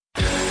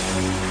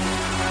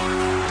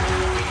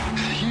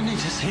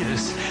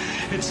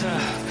It's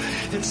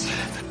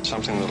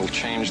something that'll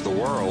change the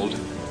world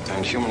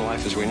and human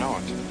life as we know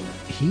it.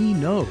 He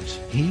knows.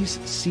 He's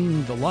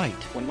seen the light.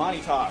 When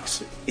Monty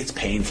talks, it's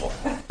painful.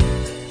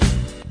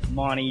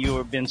 Monty, you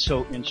have been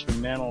so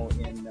instrumental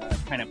in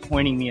kind of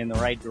pointing me in the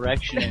right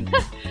direction.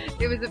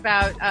 It was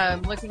about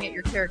looking at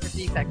your character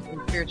defects in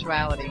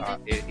spirituality.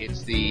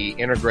 It's the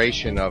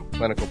integration of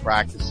clinical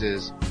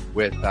practices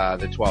with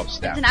the 12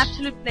 steps. It's an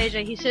absolute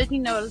pleasure. He certainly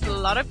knows a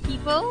lot of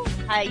people.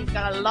 He's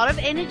got a lot of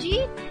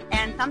energy,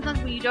 and sometimes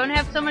when you don't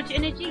have so much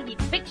energy, he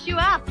picks you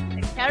up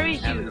and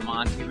carries you. Having the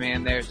Monty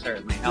Man there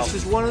certainly helps.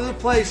 This is one of the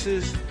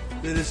places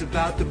that is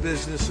about the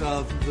business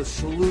of the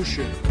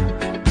solution.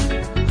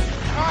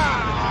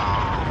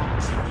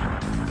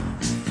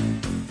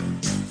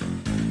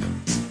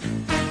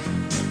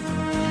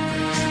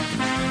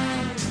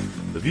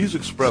 The views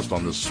expressed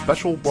on this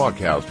special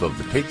broadcast of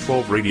the Take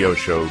 12 radio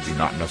show do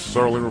not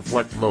necessarily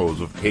reflect those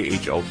of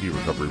KHLT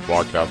Recovery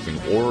Broadcasting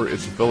or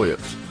its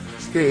affiliates.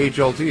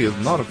 KHLT is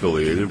not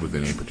affiliated with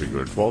any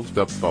particular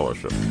 12-step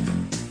fellowship.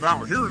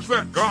 Now here's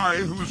that guy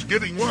who's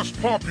getting less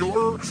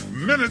popular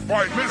minute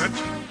by minute.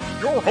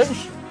 Your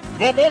host,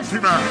 the Monty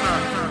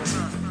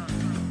Man.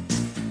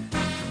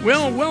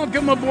 Well,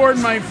 welcome aboard,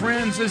 my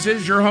friends. This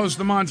is your host,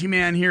 the Monty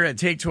Man, here at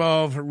Take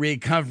 12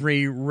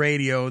 Recovery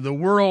Radio, the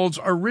world's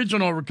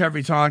original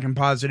recovery talk and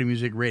positive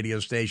music radio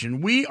station.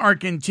 We are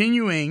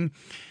continuing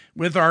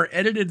with our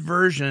edited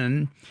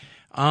version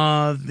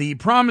of the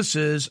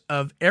promises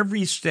of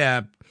every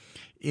step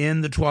in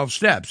the 12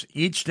 steps.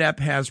 Each step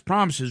has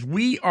promises.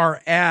 We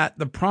are at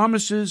the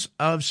promises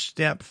of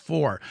step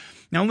 4.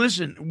 Now,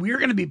 listen, we're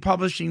going to be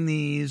publishing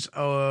these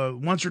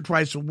once or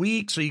twice a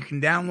week, so you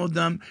can download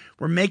them.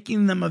 We're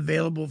making them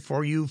available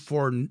for you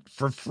for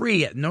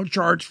free at no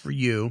charge for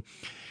you.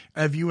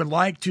 If you would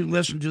like to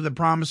listen to the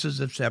promises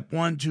of step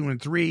 1, 2, and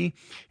 3,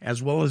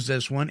 as well as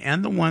this one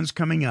and the ones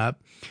coming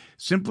up,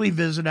 simply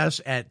visit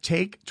us at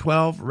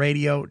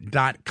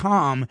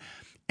take12radio.com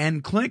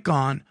and click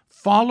on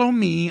Follow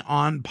Me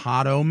on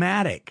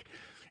Podomatic.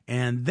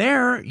 And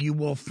there you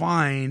will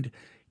find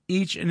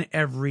each and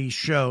every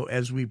show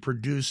as we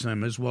produce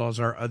them, as well as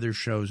our other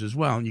shows as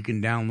well. And you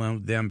can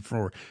download them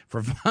for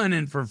fun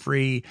and for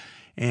free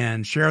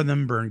and share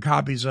them, burn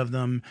copies of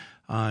them,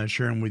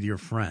 share them with your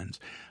friends.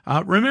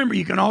 Remember,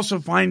 you can also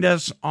find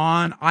us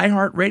on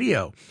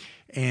iHeartRadio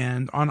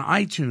and on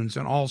iTunes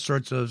and all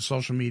sorts of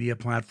social media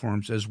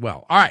platforms as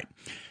well. All right,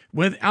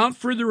 without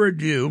further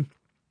ado,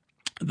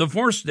 the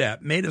 4th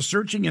step, made a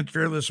searching and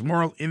fearless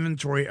moral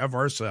inventory of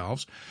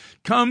ourselves,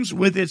 comes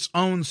with its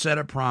own set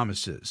of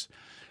promises.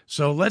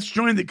 So let's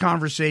join the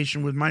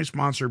conversation with my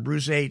sponsor,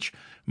 Bruce H.,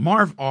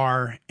 Marv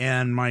R.,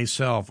 and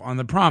myself on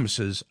the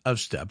promises of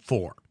Step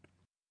 4.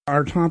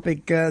 Our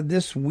topic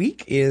this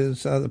week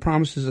is the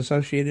promises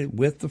associated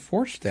with the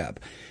 4th step.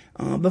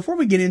 Before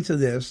we get into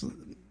this,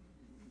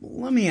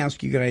 let me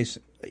ask you guys,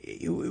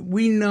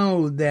 we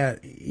know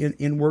that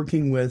in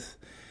working with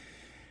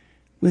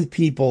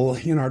people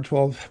in our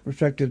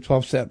respective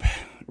 12-step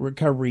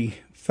recovery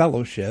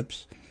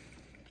fellowships,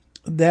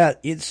 that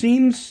it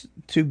seems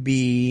to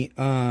be,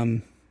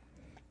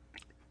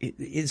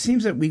 it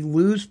seems that we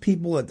lose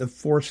people at the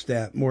 4th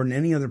step more than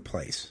any other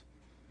place.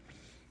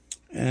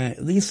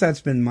 At least that's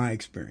been my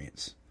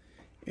experience.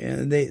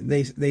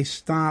 They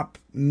stop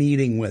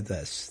meeting with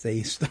us.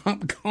 They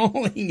stop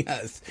calling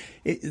us.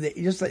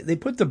 They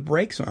put the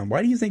brakes on.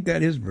 Why do you think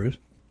that is, Bruce?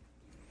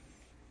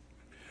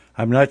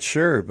 I'm not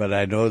sure, but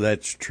I know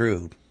that's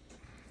true.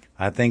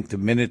 I think the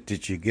minute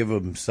that you give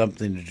them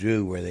something to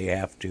do where they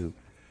have to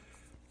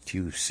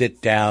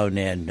sit down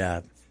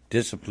and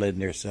discipline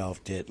themselves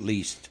to at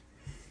least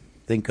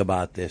think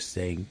about this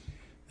thing,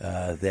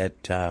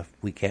 that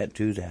we can't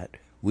do that.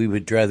 We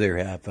would rather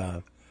have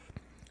a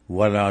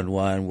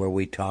one-on-one where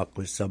we talk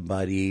with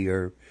somebody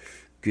or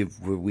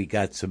where we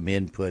got some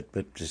input,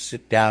 but to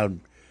sit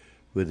down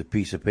with a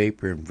piece of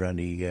paper in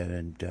front of you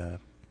and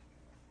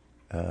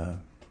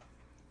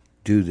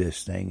do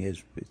this thing,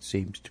 it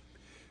seems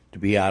to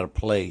be out of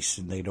place,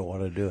 and they don't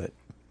want to do it.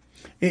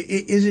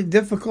 Is it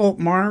difficult,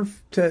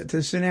 Marv,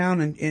 to sit down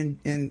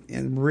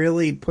and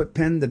really put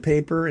pen to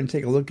paper and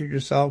take a look at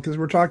yourself? Because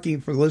we're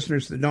talking, for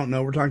listeners that don't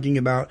know, we're talking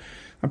about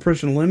a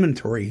personal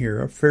inventory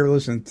here, a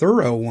fearless and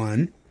thorough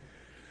one.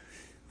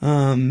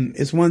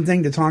 It's one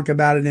thing to talk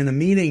about it in a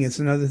meeting. It's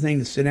another thing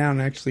to sit down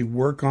and actually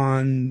work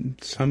on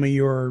some of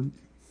your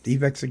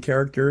defects of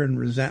character and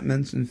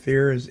resentments and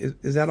fear.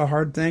 Is that a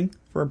hard thing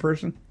for a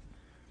person?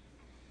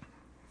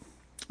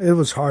 It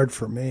was hard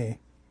for me.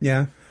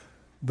 Yeah.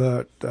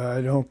 But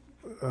I don't,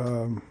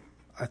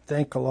 I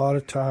think a lot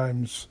of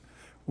times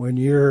when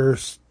you're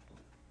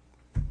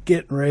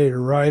getting ready to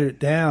write it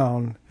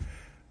down,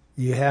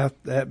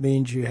 that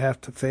means you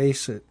have to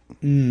face it.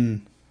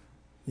 You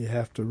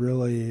have to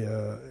really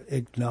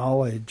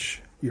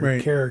acknowledge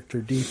your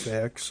character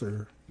defects,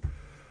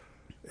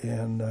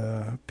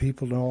 and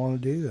people don't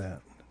want to do that.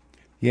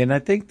 Yeah, and I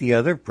think the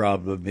other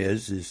problem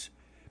is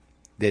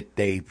that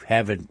they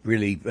haven't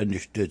really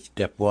understood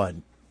step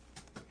 1.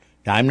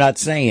 Now, I'm not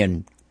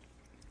saying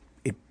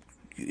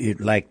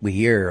like we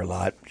hear a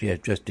lot,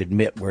 just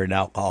admit we're an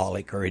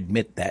alcoholic or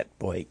admit that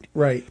point.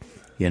 Right.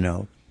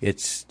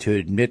 It's to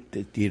admit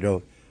that,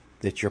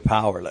 that you're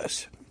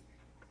powerless.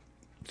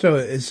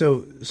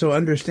 So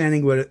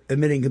understanding what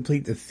admitting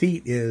complete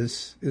defeat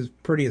is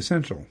pretty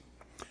essential.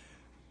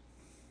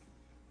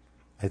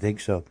 I think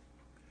so.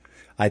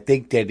 I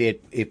think that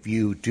if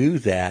you do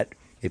that,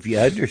 if you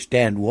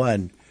understand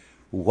one,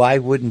 why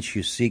wouldn't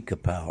you seek a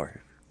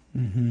power?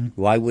 Mm-hmm.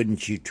 Why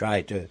wouldn't you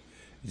try to?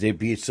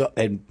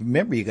 And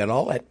remember, you got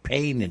all that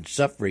pain and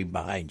suffering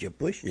behind you,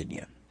 pushing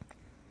you.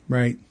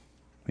 Right.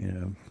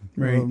 Right.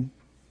 Well,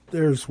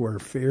 there's where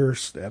fear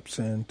steps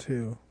in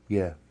too.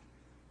 Yeah.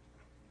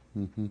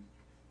 Mm-hmm.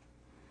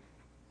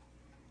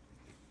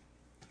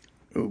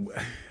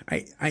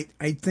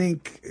 I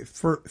think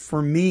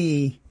for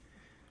me,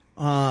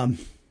 to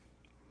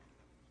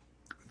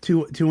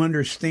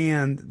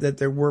understand that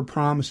there were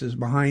promises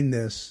behind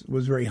this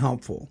was very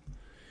helpful,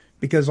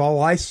 because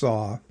all I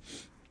saw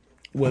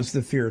was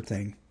the fear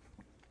thing.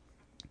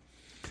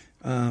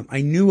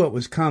 I knew what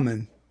was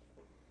coming,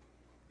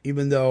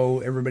 even though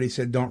everybody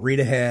said don't read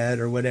ahead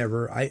or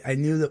whatever. I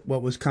knew that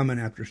what was coming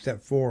after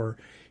step 4,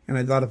 and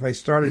I thought if I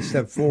started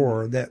step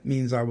 4, that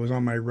means I was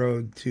on the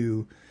road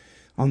to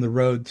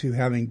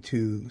having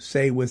to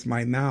say with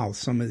my mouth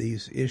some of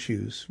these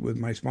issues with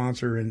my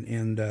sponsor,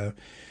 and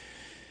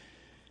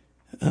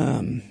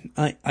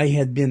I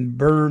had been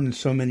burned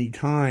so many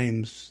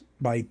times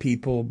by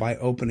people by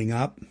opening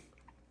up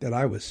that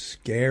I was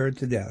scared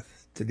to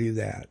death to do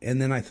that.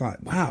 And then I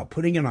thought, wow,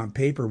 putting it on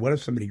paper, what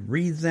if somebody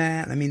reads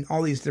that? I mean,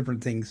 all these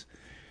different things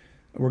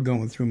were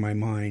going through my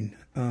mind.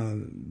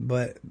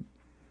 But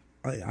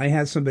I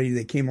had somebody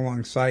that came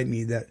alongside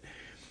me that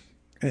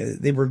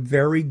they were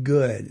very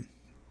good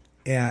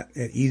at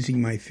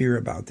easing my fear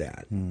about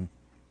that.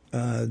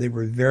 They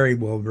were very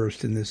well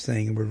versed in this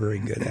thing and were very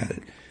good at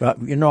it.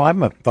 Well,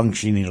 I'm a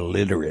functioning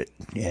illiterate,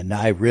 and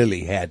I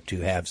really had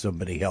to have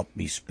somebody help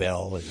me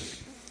spell and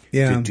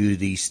to do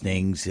these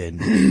things,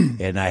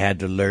 and I had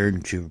to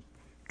learn to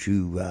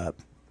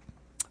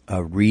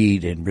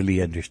read and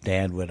really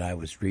understand what I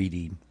was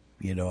reading.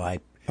 I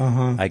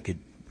could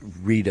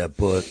read a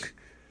book,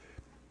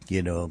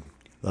 a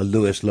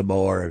Lewis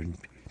L'Amour,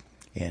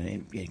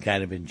 and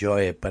kind of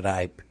enjoy it,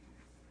 but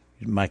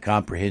my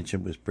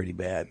comprehension was pretty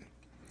bad.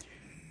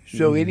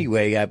 So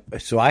anyway,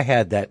 I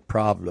had that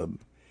problem,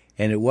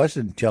 and it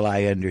wasn't until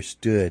I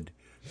understood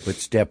what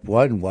step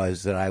 1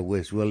 was that I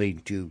was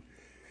willing to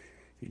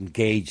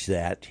engage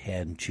that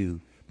and to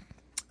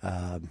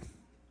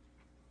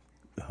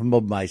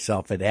humble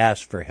myself and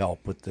ask for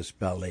help with the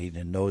spelling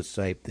and those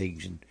type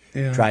things,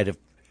 and try to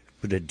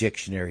put a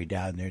dictionary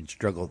down there and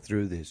struggle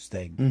through this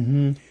thing.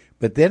 Mm-hmm.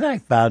 But then I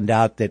found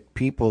out that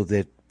people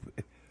that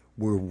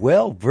were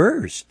well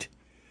versed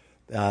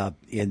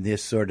in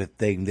this sort of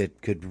thing,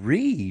 that could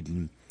read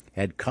and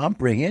had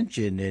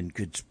comprehension and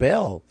could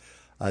spell,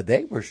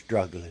 they were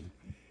struggling.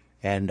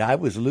 And I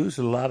was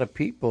losing a lot of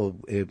people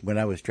when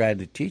I was trying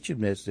to teach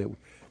them this that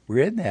were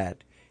in that.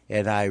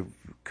 And I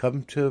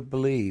come to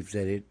believe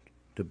that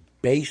the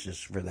basis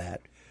for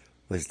that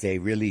was they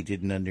really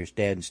didn't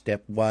understand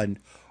step 1,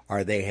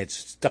 or they had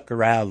stuck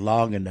around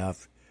long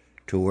enough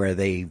to where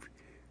they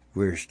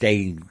were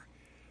staying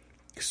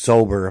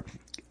sober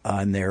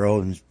on their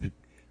own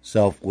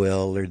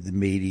self-will or the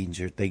meetings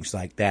or things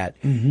like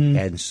that. Mm-hmm.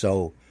 And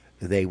so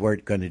they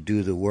weren't going to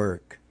do the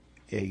work,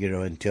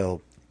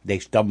 until they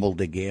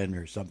stumbled again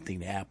or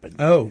something happened.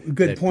 Oh,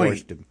 good point.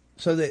 Forced them.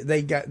 So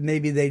they got,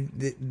 maybe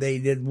they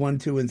did 1,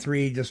 2, and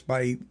 3 just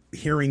by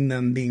hearing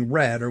them being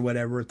read or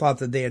whatever, thought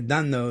that they had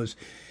done those,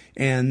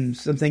 and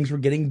some things were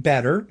getting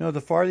better. No,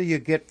 the farther you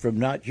get from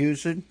not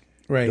using,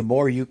 the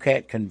more you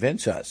can't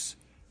convince us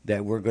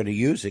that we're going to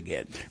use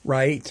again.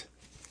 Right.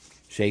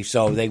 See,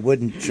 so they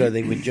would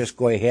just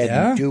go ahead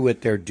and do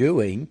what they're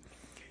doing,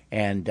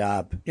 and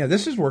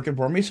this is working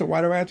for me. So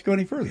why do I have to go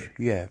any further?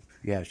 Yeah.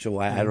 So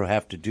I don't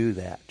have to do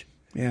that.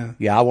 Yeah.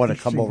 Yeah, I want to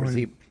come over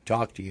and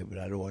talk to you, but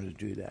I don't want to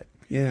do that.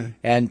 Yeah.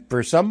 And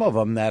for some of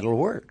them, that'll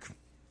work.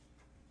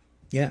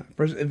 Yeah.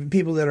 For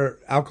people that are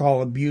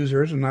alcohol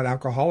abusers and not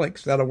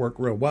alcoholics, that'll work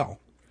real well.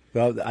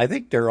 Well, I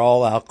think they're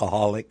all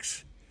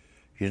alcoholics.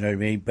 You know what I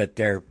mean? But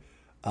they're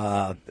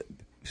some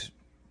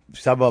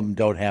of them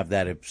don't have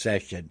that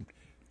obsession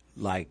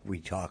like we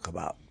talk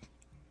about.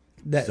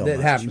 That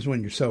happens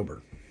when you're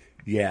sober.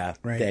 Yeah,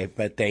 right.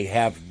 But they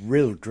have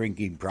real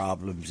drinking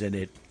problems,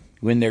 and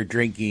when they're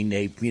drinking,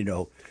 they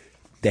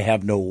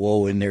have no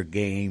woe in their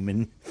game,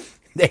 and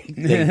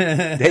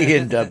they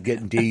end up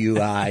getting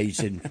DUIs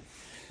and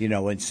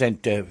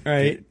sent to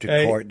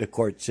court. The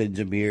court sends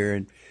them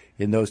here,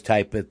 and those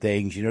type of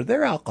things.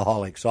 They're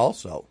alcoholics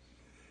also.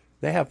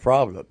 They have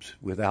problems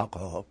with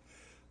alcohol,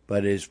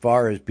 but as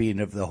far as being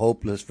of the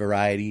hopeless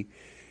variety,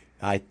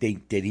 I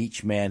think that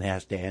each man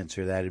has to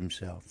answer that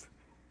himself.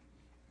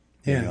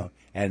 Yeah.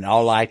 And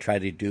all I try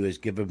to do is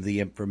give them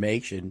the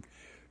information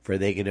for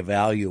they can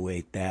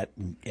evaluate that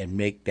and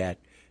make that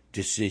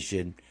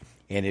decision.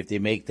 And if they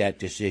make that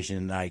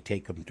decision, I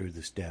take them through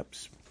the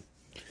steps.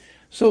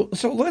 So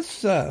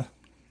let's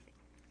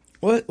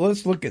Well,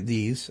 let's look at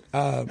these.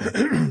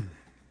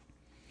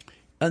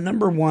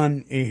 Number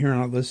one here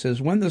on the list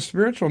says, when the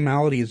spiritual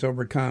malady is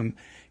overcome,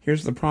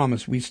 here's the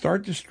promise: we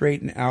start to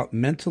straighten out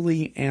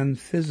mentally and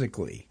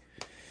physically.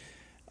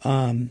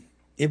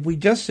 If we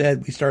just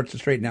said we start to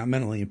straighten out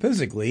mentally and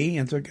physically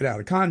and took it out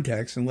of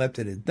context and left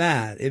it at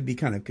that, it'd be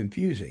kind of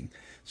confusing.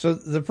 So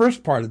the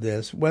first part of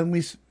this, when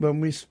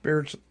the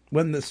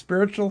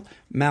spiritual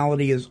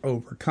malady is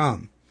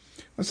overcome.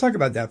 Let's talk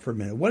about that for a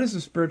minute. What is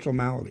a spiritual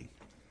malady?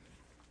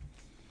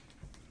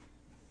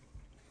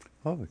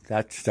 Oh,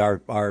 that's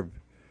our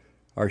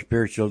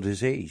spiritual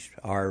disease.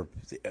 Our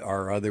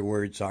other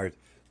words are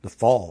the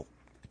fall.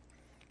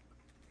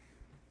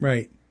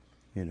 Right.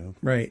 You know.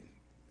 Right.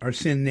 Our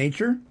sin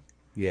nature.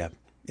 Yeah.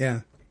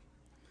 Yeah.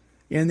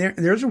 And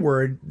there's a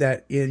word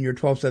that in your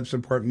 12-step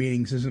support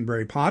meetings isn't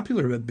very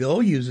popular, but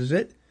Bill uses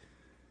it.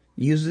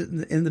 He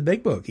uses it in the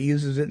big book. He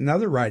uses it in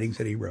other writings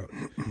that he wrote.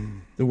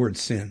 The word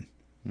sin,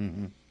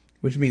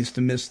 which means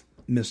to miss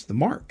the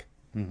mark,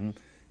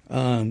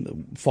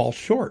 fall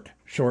short,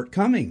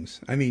 shortcomings.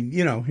 I mean,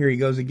 here he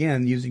goes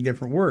again using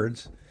different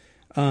words.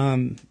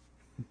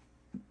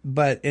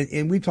 But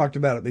we talked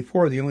about it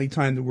before. The only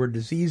time the word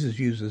disease is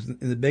used in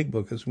the big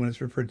book is when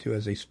it's referred to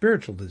as a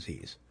spiritual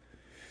disease.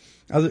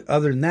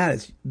 Other than that,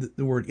 it's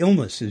the word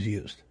illness is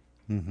used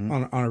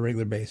on a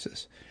regular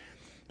basis.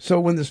 So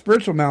when the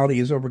spiritual malady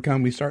is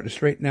overcome, we start to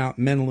straighten out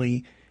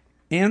mentally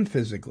and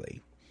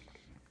physically.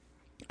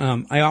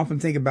 I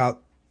often think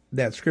about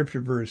that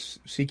scripture verse,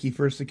 seek ye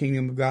first the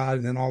kingdom of God,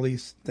 and then all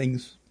these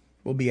things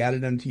will be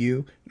added unto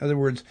you. In other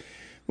words,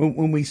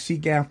 when we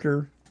seek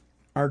after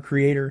our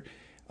Creator,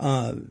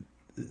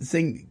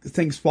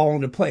 things fall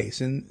into place.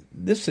 And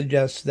this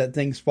suggests that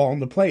things fall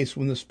into place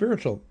when the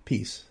spiritual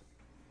piece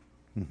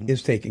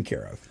is taken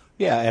care of.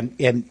 Yeah,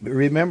 and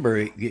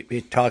remember,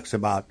 it talks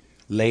about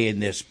laying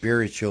this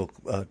spiritual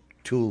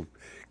toolkit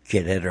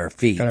at our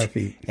feet.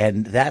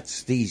 And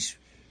that's these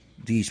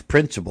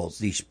principles,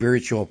 these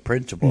spiritual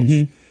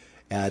principles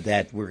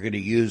that we're going to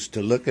use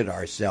to look at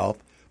ourselves,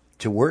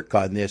 to work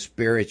on this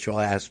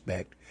spiritual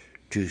aspect,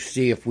 to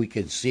see if we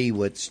can see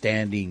what's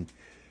standing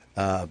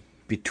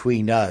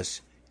between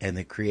us and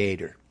the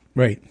Creator.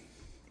 Right.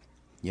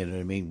 You know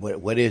what I mean?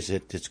 What is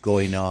it that's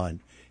going on?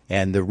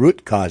 And the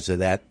root cause of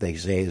that, they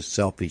say, is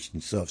selfish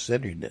and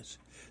self-centeredness,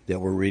 that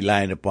we're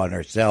relying upon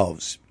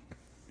ourselves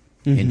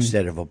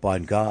instead of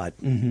upon God.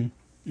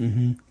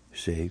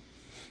 See?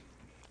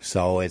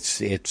 So it's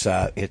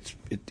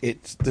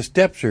the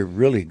steps are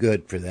really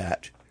good for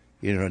that,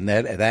 and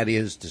that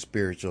is the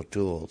spiritual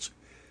tools.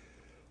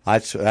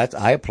 I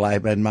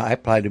applied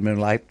them in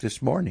life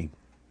this morning.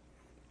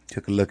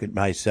 Took a look at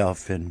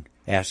myself and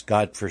asked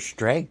God for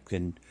strength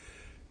and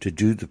to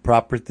do the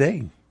proper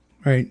thing.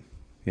 Right.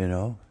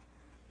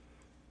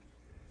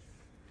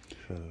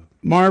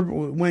 Marv,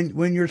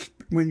 when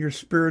your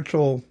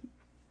spiritual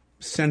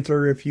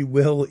center, if you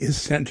will, is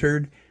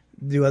centered,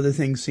 do other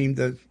things seem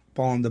to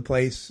fall into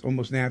place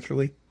almost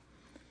naturally?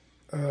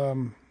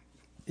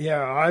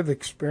 Yeah, I've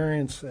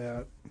experienced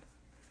that.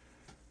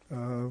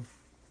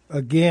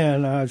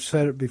 Again, I've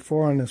said it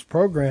before on this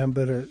program,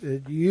 but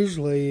it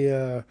usually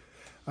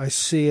I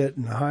see it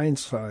in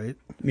hindsight.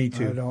 Me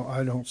too.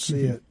 I don't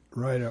see it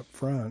right up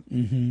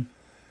front.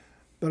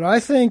 But I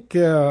think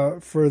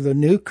for the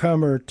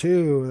newcomer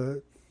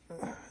too,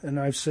 and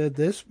I've said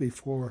this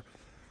before,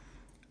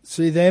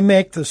 see, they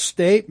make the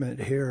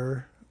statement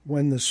here,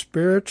 when the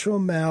spiritual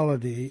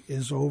malady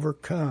is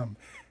overcome,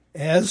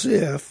 as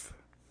if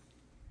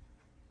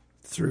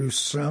through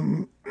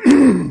some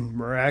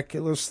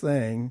miraculous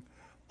thing,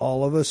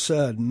 all of a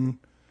sudden,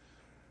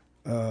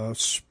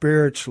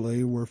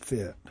 spiritually we're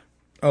fit.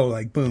 Oh,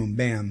 like boom,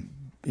 bam.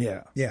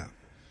 Yeah. Yeah.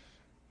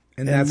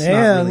 And that's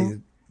not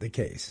really the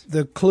case.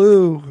 The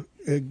clue,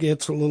 it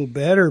gets a little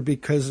better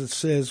because it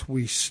says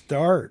we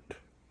start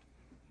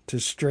to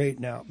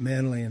straighten out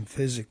mentally and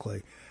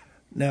physically.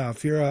 Now,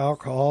 if you're an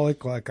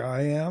alcoholic like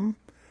I am,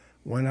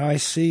 when I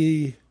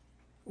see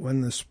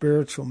when the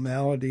spiritual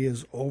malady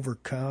is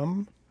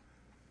overcome,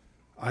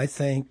 I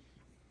think,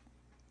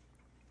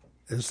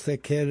 as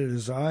thick-headed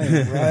as I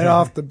am, right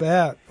off the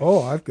bat,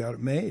 I've got it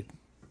made.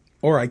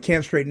 Or I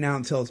can't straighten out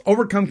until it's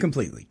overcome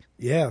completely.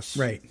 Yes.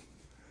 Right.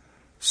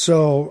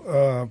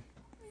 So,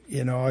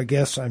 I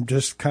guess I'm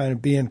just kind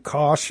of being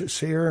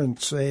cautious here and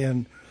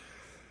saying,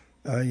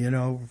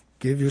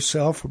 give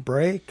yourself a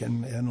break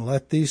and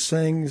let these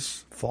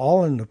things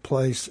fall into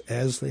place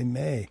as they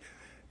may.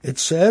 It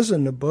says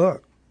in the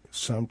book,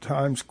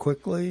 sometimes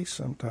quickly,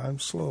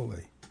 sometimes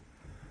slowly.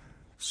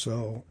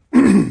 So,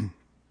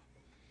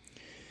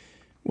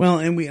 well,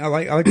 and I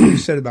like what you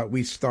said about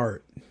we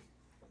start.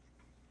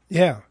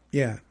 Yeah.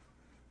 Yeah.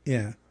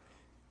 Yeah.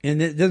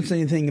 And it doesn't say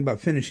anything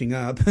about finishing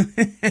up.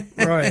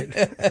 Right.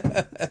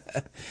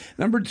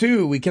 Number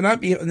two, we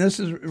cannot be, and this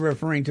is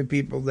referring to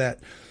people that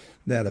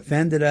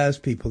offended us,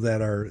 people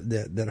that are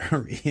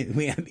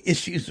we have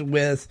issues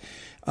with,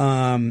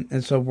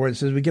 and so forth. It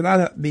says we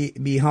cannot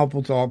be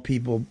helpful to all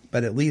people,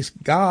 but at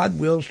least God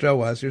will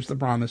show us. Here's the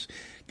promise: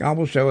 God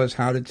will show us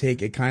how to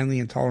take a kindly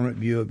and tolerant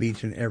view of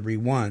each and every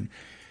one.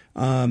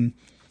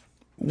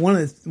 One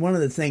of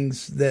the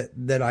things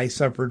that I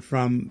suffered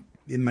from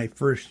in my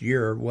first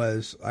year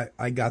was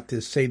I got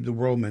this save the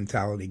world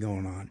mentality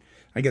going on.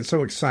 I got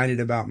so excited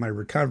about my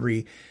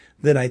recovery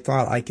that I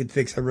thought I could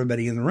fix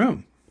everybody in the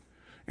room.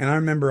 And I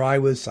remember I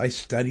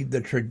studied the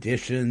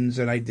traditions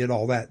and I did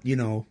all that,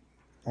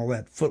 all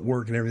that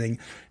footwork and everything.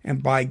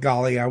 And by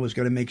golly, I was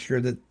going to make sure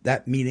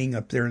that meeting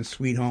up there in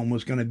Sweet Home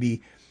was going to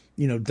be,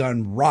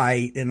 done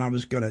right. And I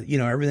was going to,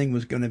 everything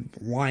was going to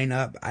line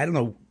up. I don't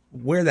know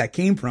where that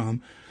came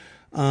from.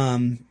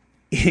 And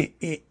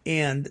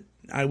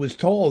I was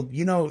told,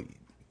 you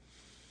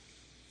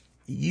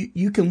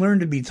can learn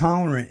to be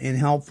tolerant and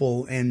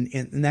helpful and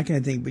that kind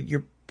of thing, but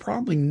you're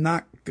probably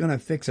not going to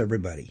fix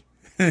everybody.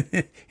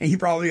 And you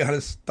probably got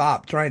to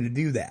stop trying to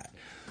do that.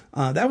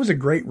 That was a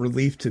great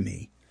relief to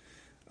me.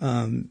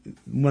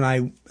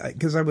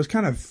 Because I was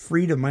kind of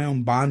freed of my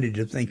own bondage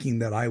of thinking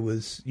that I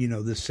was,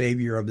 the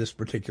savior of this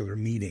particular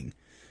meeting.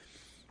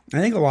 I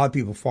think a lot of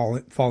people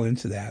fall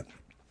into that.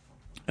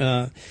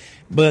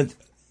 But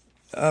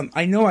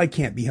I know I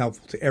can't be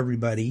helpful to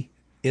everybody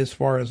as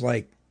far as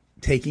like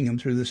taking them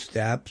through the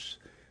steps.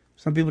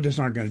 Some people just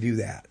aren't going to do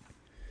that.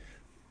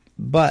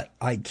 But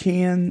I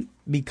can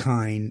be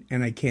kind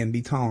and I can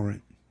be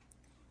tolerant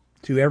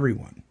to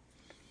everyone.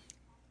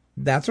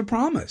 That's a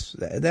promise.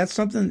 That's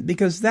something,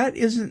 because that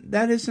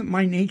isn't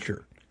my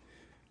nature.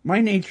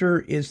 My nature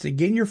is to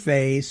get in your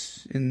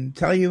face and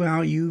tell you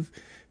how you've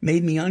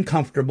made me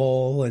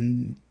uncomfortable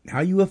and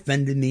how you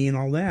offended me and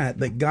all that.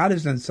 But God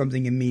has done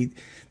something in me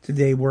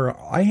today where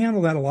I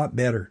handle that a lot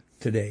better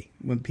today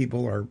when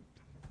people are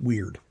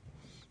weird.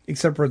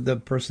 Except for the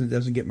person that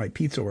doesn't get my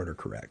pizza order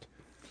correct.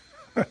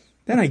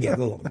 Then I get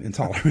a little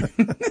intolerant.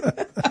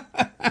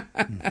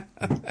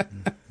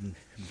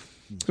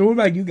 So what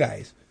about you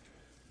guys?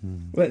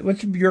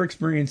 What's your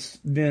experience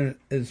been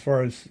as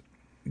far as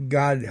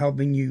God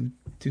helping you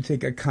to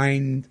take a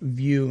kind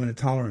view and a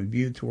tolerant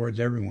view towards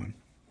everyone?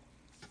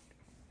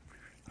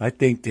 I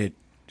think that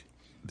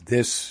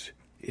this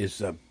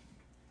is a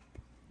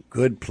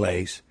good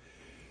place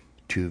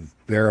to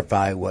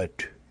verify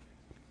what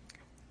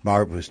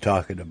Marv was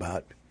talking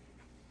about.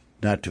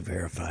 Not to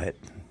verify it.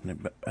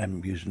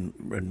 I'm using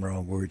the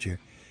wrong words here.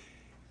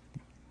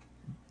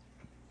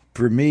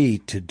 For me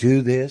to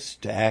do this,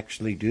 to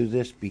actually do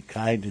this, be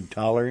kind and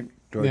tolerant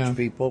towards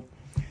people,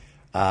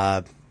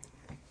 I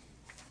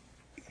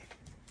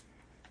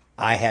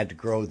had to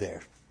grow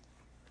there.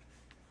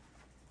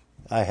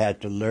 I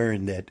had to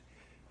learn that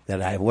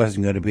I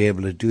wasn't going to be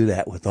able to do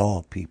that with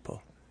all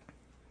people.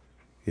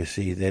 You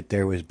see, that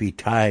there would be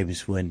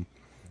times when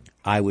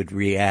I would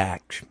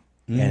react,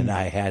 and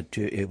I had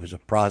to. It was a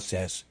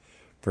process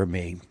for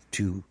me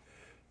to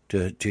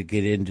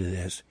get into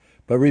this.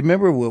 But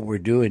remember what we're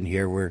doing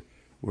here.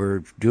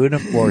 We're doing a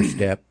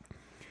 4-step.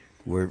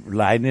 We're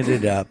lining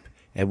it up,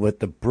 and what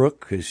the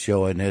Brook is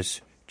showing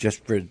us,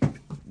 just for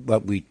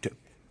what we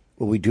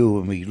do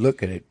when we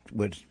look at it,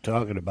 what it's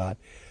talking about,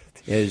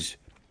 is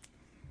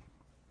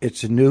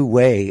it's a new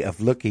way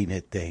of looking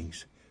at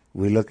things.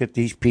 We look at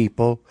these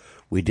people.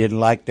 We didn't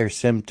like their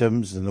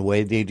symptoms and the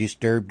way they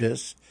disturbed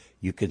us.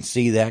 You can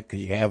see that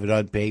because you have it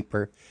on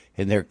paper,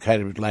 and they're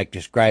kind of like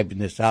describing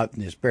this out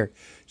in this prayer.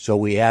 So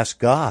we ask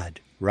God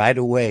right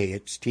away.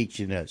 It's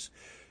teaching us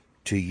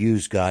to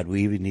use God.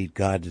 We even need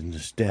God in the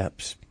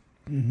steps.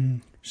 Mm-hmm.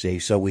 See,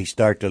 so we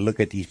start to look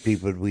at these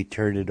people and we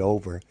turn it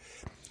over.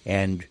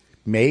 And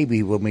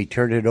maybe when we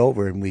turn it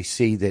over and we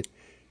see that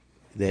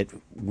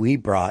we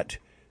brought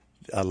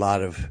a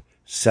lot of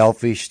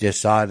selfish,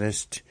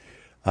 dishonest,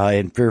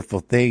 and fearful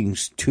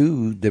things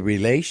to the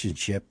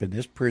relationship, and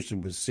this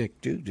person was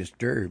sick too,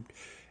 disturbed,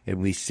 and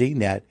we've seen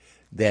that,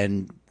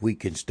 then we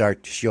can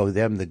start to show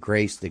them the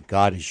grace that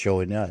God is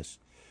showing us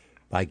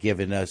by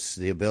giving us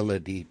the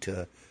ability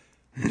to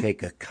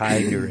take a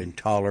kinder and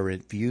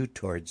tolerant view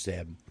towards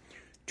them,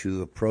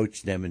 to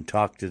approach them and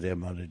talk to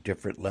them on a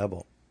different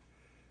level.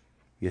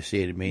 You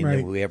see what I mean? Right.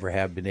 Than we ever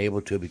have been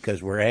able to,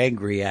 because we're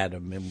angry at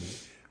them and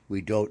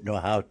we don't know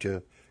how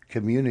to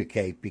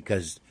communicate,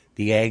 because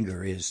the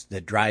anger is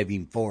the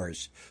driving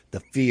force. The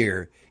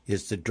fear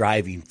is the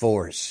driving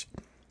force.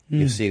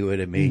 You see what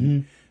I mean?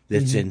 Mm-hmm.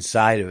 That's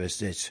inside of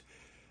us.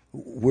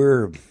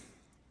 We're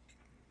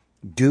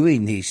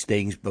doing these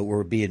things, but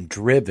we're being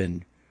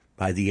driven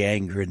by the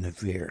anger and the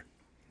fear.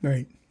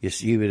 Right. You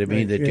see what I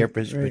mean? The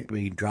difference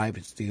between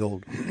driving, it's the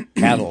old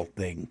cattle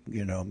thing,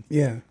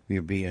 Yeah.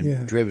 You're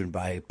being driven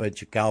by a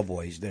bunch of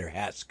cowboys. Their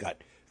hats got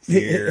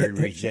fear and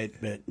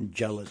resentment and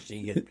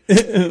jealousy, and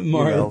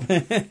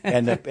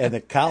and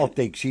the cow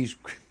thinks he's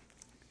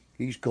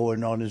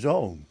going on his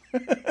own.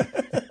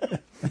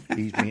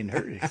 He's being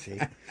hurt. You see.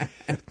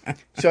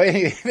 So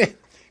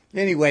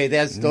anyway,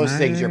 those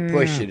things are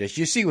pushing us.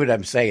 You see what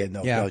I'm saying,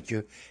 though, don't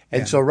you?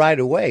 And so right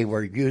away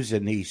we're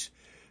using these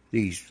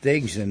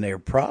things and their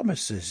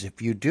promises.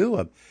 If you do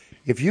them,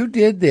 if you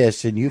did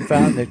this and you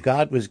found that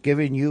God was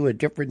giving you a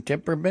different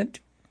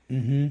temperament,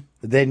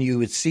 then you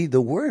would see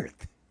the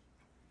worth.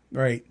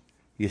 Right.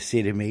 You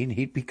see what I mean?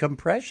 He'd become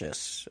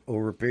precious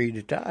over a period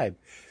of time.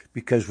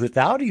 Because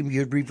without him,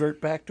 you'd revert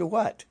back to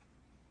what?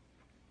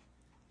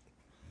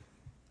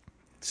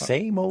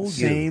 Same old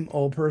you. Same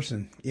old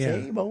person. Yeah.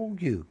 Same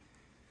old you.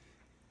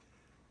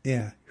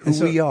 Yeah.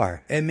 Who we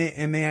are. And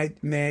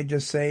may I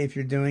just say, if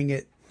you're doing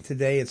it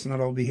today, it's not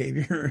old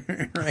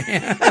behavior. Right?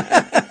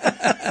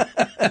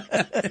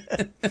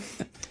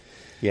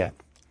 Yeah.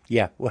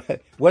 Yeah.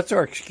 What's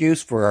our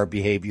excuse for our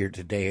behavior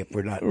today if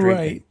we're not drinking?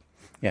 Right.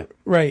 Yeah.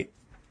 Right.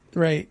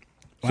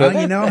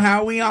 Well, you know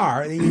how we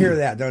are. You hear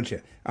that, don't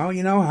you? Oh,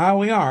 you know how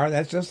we are.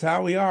 That's just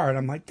how we are. And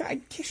I'm like,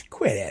 God, just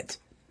quit it.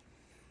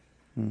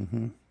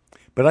 Mm-hmm.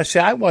 But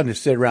I wanted to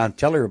sit around and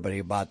tell everybody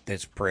about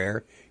this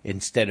prayer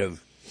instead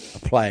of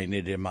applying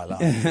it in my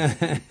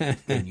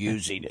life and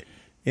using it.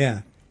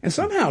 Yeah. And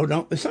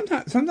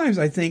sometimes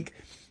I think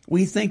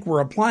we think we're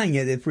applying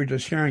it if we're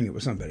just sharing it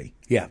with somebody.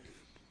 Yeah.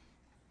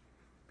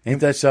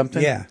 Ain't that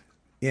something? Yeah.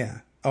 Yeah.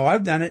 Oh,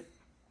 I've done it.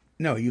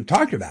 No, you've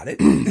talked about it.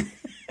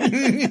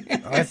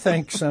 I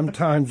think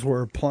sometimes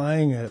we're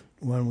applying it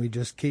when we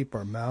just keep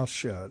our mouth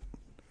shut.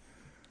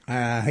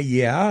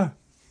 Yeah.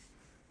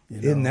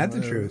 Isn't that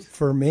the truth?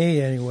 For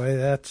me, anyway,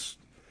 that's...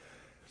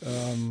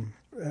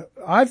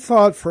 I've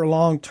thought for a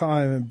long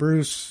time, and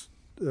Bruce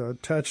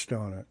touched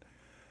on it,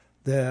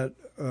 that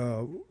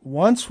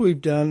once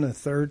we've done the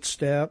third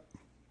step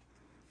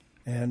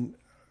and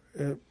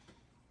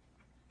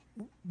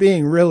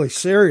being really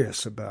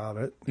serious about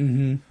it,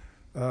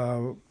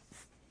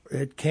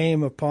 it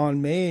came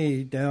upon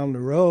me down the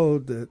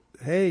road that,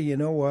 hey, you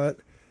know what?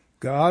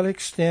 God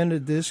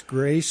extended this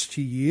grace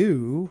to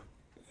you.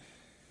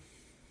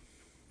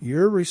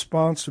 Your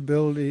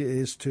responsibility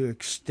is to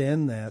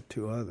extend that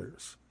to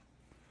others.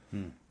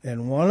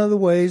 And one of the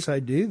ways I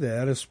do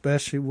that,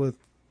 especially with,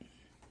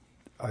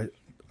 I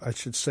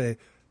should say,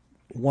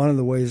 one of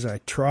the ways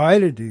I try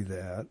to do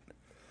that,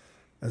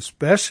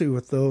 especially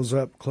with those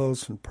up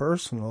close and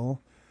personal,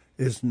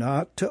 is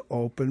not to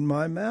open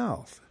my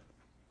mouth.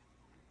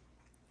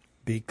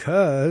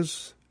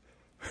 Because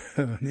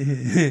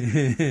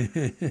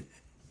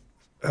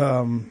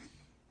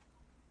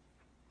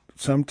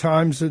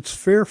sometimes it's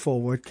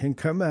fearful what can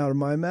come out of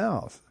my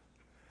mouth.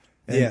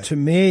 And to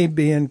me,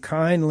 being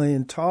kindly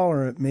and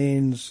tolerant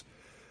means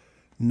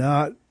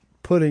not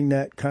putting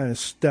that kind of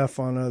stuff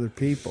on other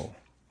people.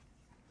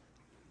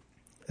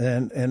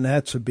 And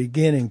that's a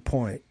beginning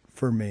point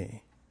for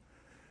me.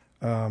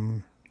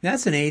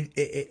 That's an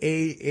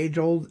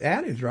age-old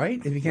adage,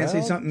 right? If you can't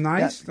say something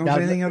nice, don't say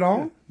anything at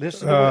all?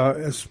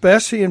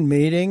 Especially in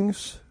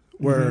meetings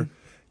where,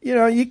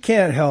 you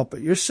can't help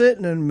it. You're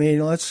sitting in a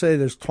meeting, let's say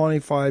there's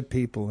 25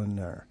 people in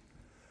there.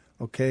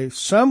 Okay,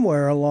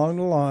 somewhere along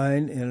the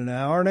line, in an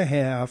hour and a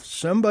half,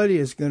 somebody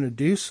is going to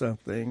do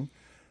something,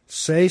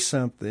 say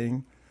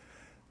something.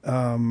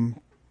 At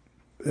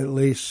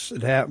least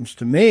it happens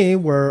to me,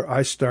 where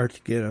I start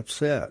to get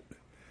upset.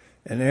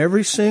 And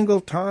every single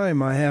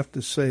time I have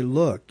to say,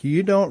 look,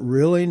 you don't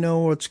really know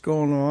what's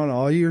going on.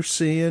 All you're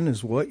seeing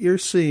is what you're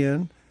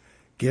seeing.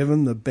 Give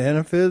them the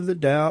benefit of the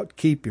doubt.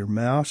 Keep your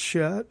mouth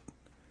shut.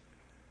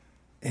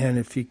 And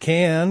if you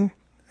can,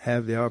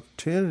 have the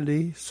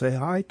opportunity, say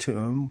hi to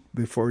them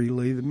before you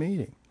leave the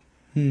meeting.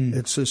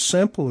 It's as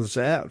simple as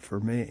that for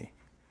me.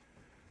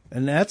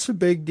 And that's a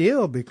big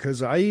deal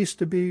because I used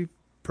to be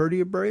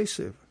pretty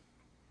abrasive.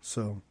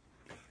 So,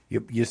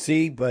 you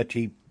see, but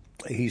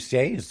he's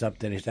saying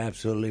something that's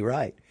absolutely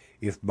right.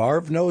 If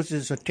Marv knows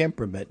his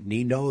temperament and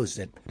he knows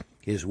that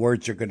his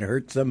words are going to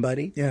hurt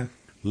somebody,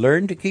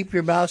 learn to keep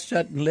your mouth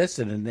shut and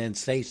listen, and then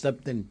say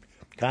something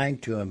kind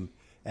to him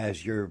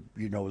as you're,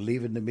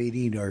 leaving the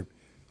meeting or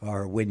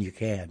when you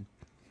can.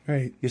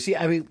 Right. You see,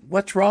 I mean,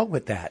 what's wrong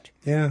with that?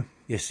 Yeah.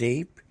 You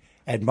see?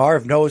 And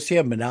Marv knows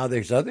him, and now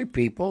there's other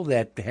people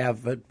that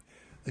have a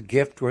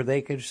gift where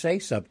they can say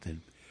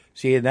something.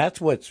 See, and that's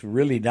what's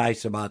really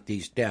nice about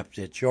these steps.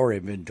 It's your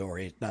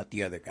inventory. It's not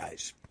the other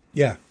guy's.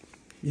 Yeah.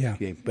 Yeah.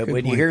 Okay. But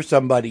when you hear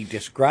somebody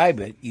describe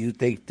it, you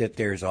think that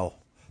there's a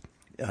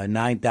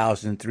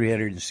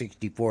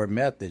 9,364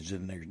 methods,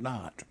 and there's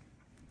not.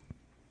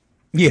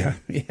 Yeah.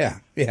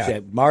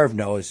 So Marv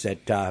knows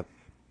that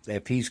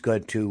if he's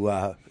going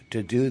to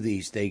do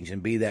these things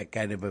and be that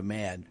kind of a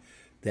man,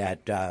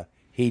 that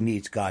he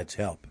needs God's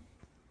help.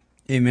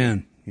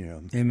 Amen.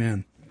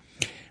 Amen.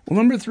 Well,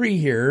 number 3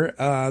 here,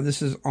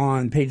 this is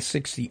on page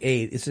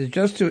 68. It says,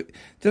 just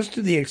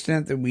to the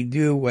extent that we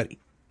do what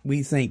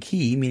we think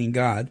he, meaning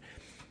God,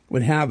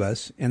 would have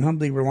us, and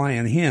humbly rely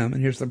on him,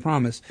 and here's the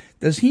promise,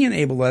 does he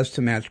enable us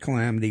to match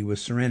calamity with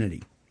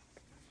serenity?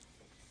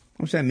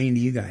 What's that mean to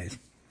you guys?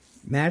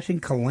 Matching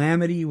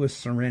calamity with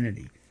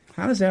serenity.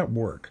 How does that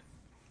work?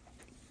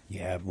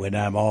 Yeah, when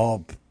I'm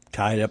all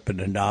tied up in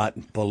a knot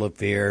and full of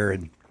fear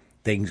and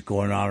things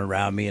going on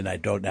around me and I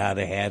don't know how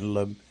to handle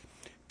them,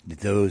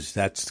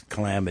 that's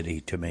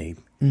calamity to me.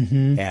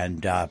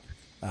 And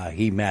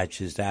he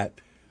matches that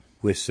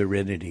with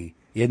serenity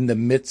in the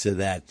midst of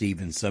that,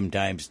 even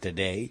sometimes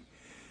today.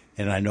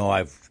 And I know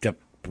I've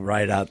stepped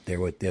right out there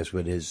with this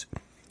one is,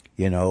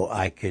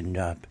 I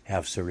can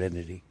have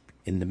serenity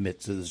in the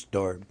midst of the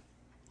storm.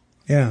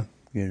 Yeah.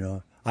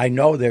 I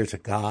know there's a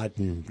God,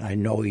 and I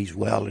know he's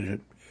well at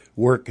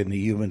work in the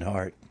human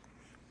heart.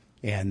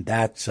 And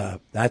that's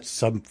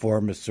some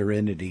form of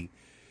serenity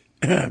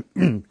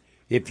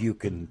if you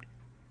can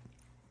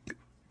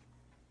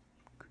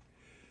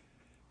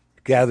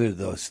gather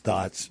those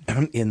thoughts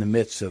in the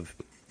midst of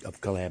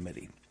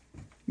calamity.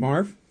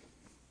 Marv?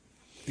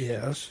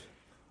 Yes.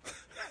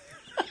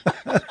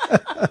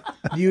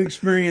 Do you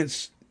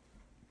experience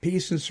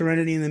peace and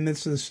serenity in the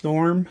midst of the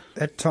storm?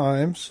 At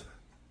times.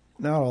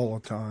 Not all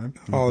the time.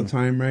 All the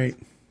time, right?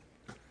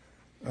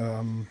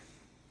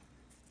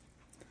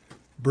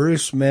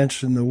 Bruce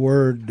mentioned the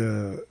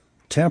word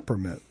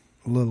temperament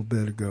a little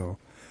bit ago.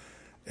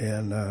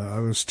 And I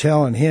was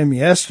telling him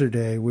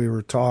yesterday, we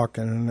were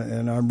talking,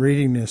 and I'm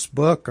reading this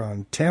book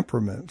on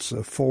temperaments,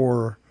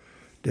 4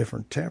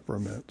 different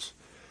temperaments.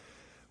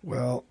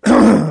 Well,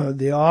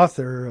 the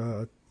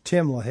author,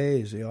 Tim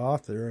LaHaye, is the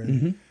author,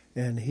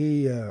 and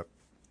he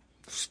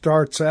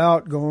starts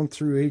out going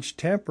through each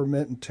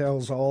temperament and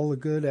tells all the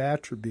good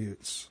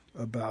attributes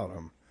about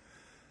them.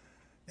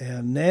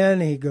 And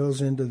then he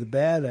goes into the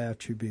bad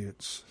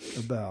attributes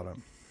about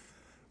them.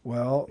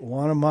 Well,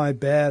 one of my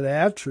bad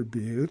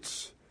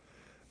attributes,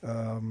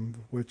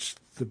 which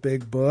the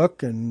big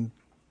book and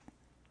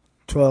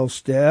 12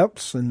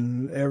 steps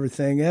and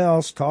everything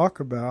else talk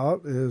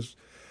about, is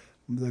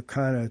the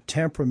kind of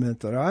temperament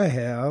that I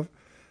have.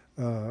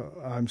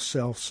 I'm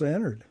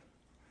self-centered.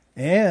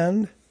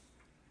 And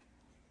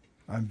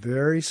I'm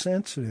very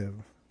sensitive.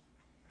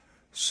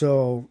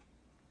 So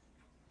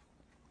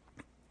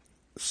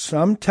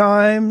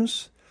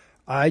sometimes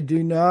I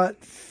do not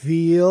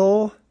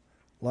feel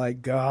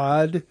like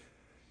God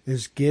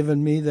is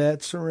giving me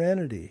that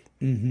serenity.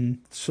 Mm-hmm.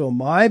 So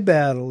my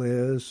battle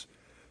is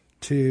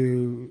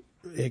to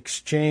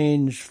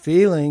exchange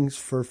feelings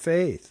for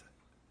faith.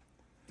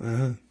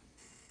 Uh-huh.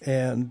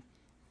 And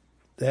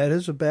that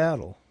is a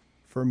battle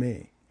for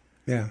me.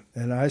 Yeah.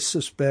 And I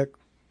suspect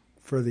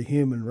for the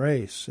human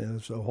race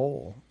as a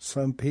whole.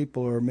 Some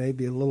people are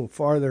maybe a little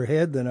farther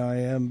ahead than I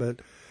am,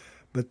 but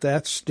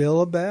that's still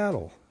a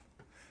battle.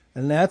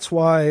 And that's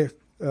why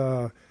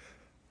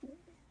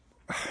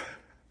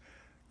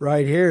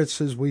right here it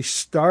says we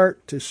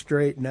start to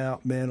straighten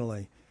out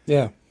mentally.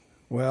 Yeah.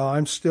 Well,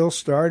 I'm still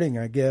starting,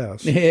 I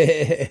guess.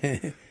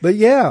 But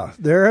yeah,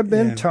 there have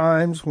been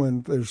times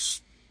when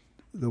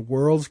the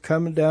world's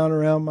coming down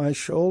around my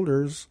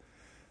shoulders,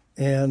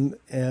 and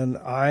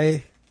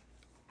I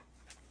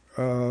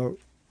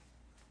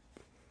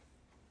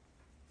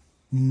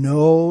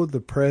know the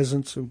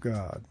presence of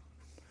God.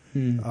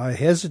 I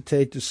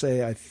hesitate to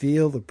say I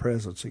feel the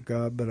presence of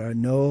God, but I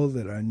know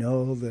that I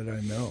know that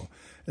I know.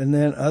 And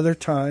then other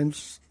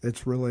times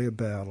it's really a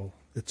battle.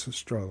 It's a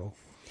struggle.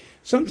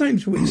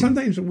 Sometimes we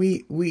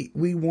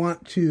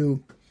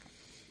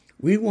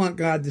want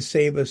God to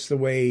save us the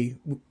way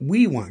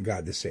we want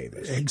God to save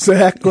us.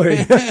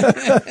 Exactly.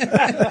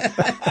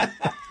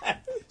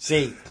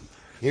 See,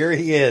 here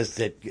he is,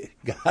 that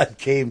God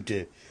came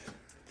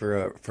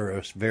for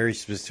a very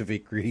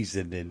specific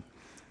reason,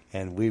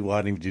 and we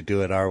want him to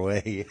do it our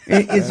way.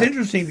 It's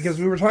interesting because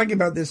we were talking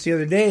about this the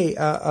other day,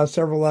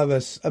 several of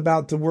us,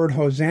 about the word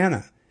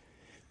Hosanna.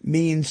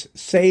 Means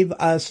save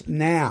us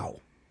now.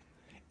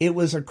 It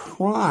was a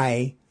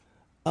cry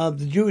of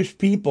the Jewish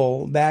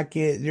people back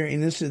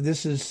during this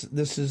is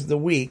the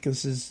week.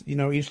 This is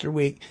Easter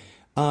week.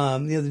 The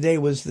other day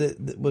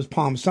was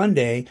Palm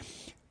Sunday.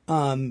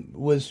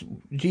 Was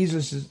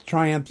Jesus'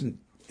 triumphant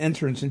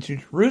entrance into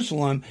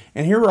Jerusalem,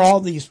 and here were all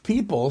these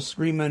people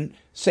screaming,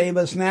 "Save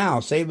us now!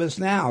 Save us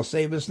now!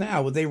 Save us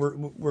now!" What they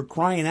were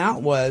crying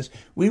out was,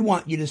 "We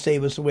want you to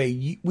save us the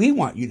way we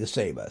want you to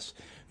save us."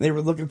 They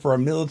were looking for a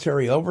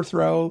military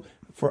overthrow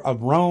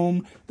of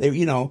Rome.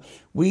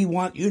 We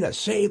want you to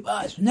save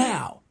us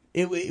now.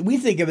 We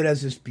think of it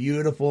as this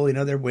beautiful,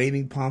 they're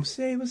waving palms,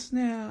 save us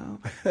now.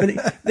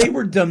 But they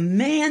were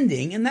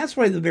demanding, and that's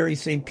why the very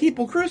same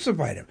people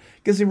crucified him,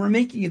 because they were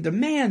making a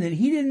demand, and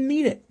he didn't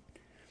meet it,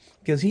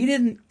 because he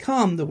didn't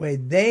come the way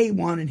they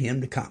wanted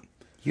him to come.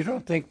 You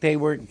don't think they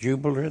weren't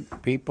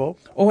jubilant people?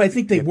 Oh, I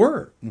think they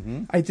were.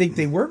 Mm-hmm. I think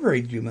they were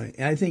very jubilant.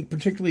 And I think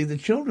particularly the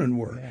children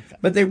were. Yeah.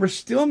 But they were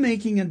still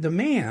making a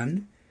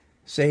demand,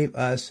 save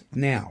us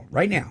now,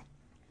 right now.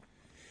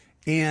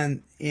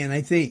 And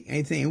I think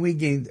we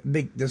gained a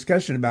big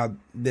discussion about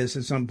this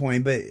at some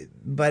point,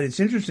 but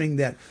it's interesting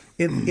that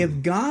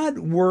if God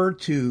were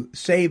to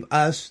save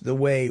us the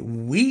way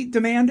we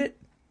demand it,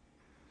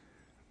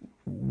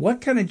 what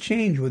kind of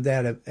change would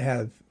that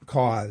have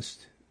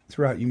caused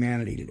throughout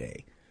humanity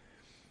today?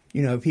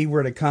 If he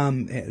were to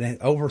come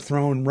and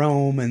overthrown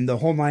Rome and the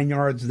whole 9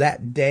 yards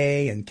that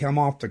day and come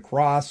off the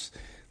cross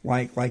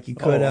like he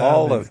could have.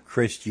 All of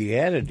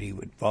Christianity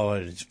would fall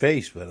on its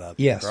face without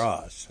the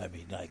cross. I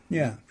mean,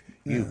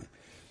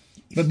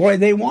 But boy,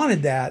 they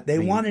wanted that. They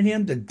wanted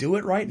him to do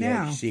it right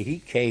now. See, he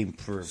came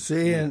for...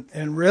 See,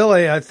 and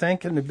really, I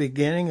think in the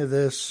beginning of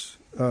this,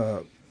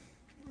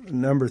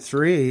 number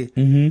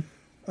 3,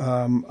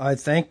 I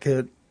think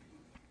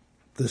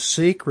the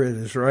secret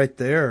is right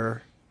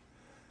there,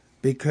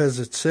 because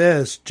it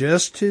says,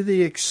 just to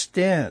the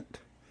extent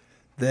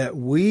that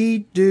we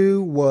do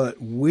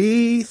what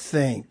we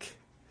think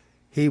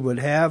he would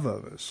have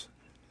of us.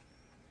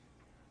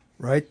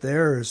 Right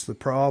there is the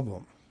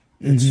problem.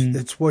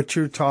 It's what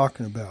you're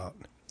talking about.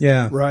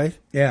 Yeah. Right?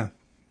 Yeah.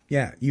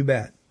 Yeah, you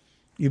bet.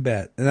 You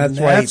bet. And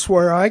that's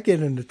where I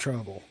get into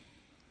trouble.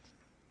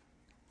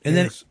 And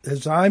then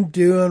as I'm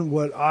doing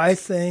what I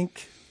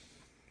think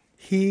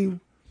he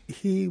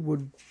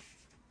would,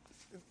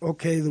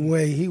 the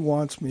way he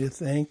wants me to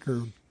think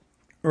or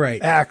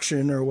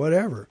action or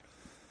whatever.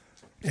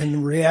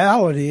 In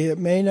reality, it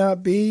may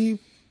not be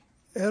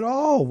at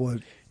all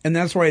what. And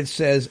that's why it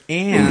says,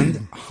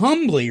 and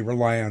humbly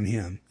rely on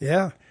him.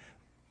 Yeah.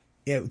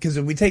 Yeah, because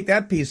if we take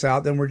that piece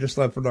out, then we're just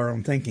left with our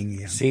own thinking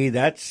again. See,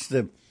 that's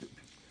the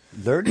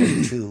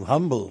learning to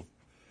humble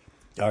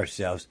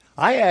ourselves.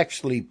 I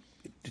actually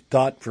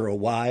thought for a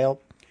while,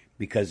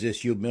 because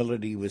this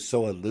humility was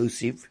so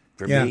elusive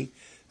for me,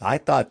 I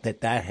thought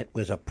that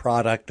was a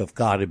product of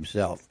God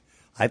himself.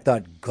 I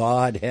thought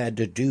God had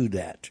to do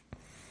that.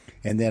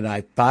 And then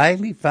I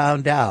finally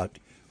found out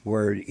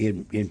where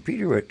in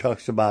Peter it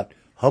talks about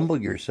humble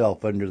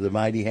yourself under the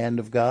mighty hand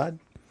of God,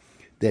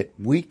 that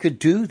we could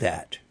do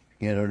that.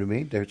 You know what I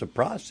mean? There's a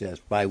process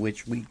by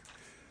which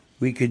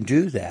we can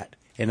do that.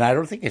 And I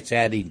don't think it's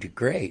adding to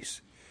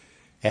grace.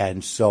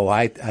 And so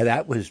I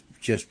that was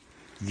just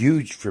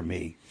huge for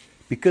me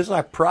because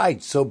our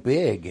pride's so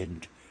big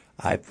and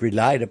I've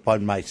relied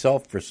upon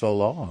myself for so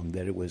long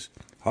that it was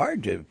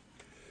hard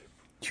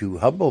to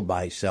humble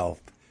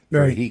myself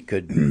where he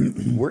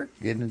could work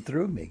in and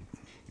through me.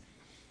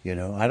 You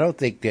know, I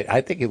think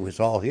it was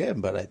all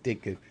him, but I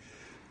think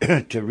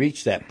to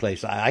reach that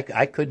place, I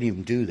couldn't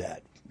even do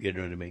that. You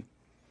know what I mean?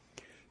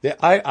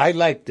 I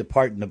like the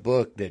part in the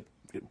book that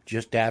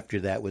just after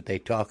that, what they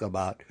talk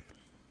about,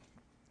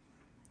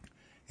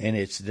 and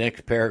it's the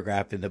next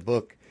paragraph in the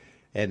book,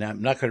 and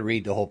I'm not going to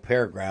read the whole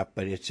paragraph,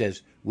 but it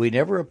says, we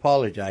never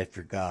apologize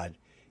for God.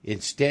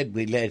 Instead,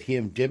 we let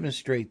him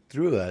demonstrate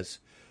through us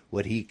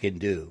what he can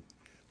do.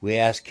 We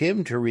ask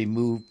him to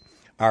remove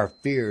our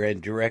fear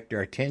and direct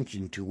our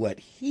attention to what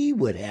he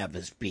would have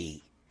us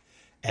be.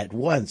 At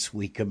once,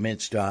 we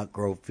commence to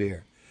outgrow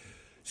fear.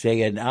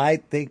 Saying, I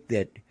think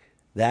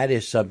that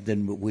is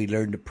something that we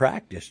learn to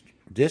practice.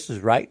 This is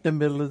right in the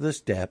middle of the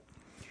step.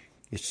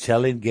 It's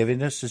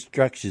giving us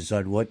instructions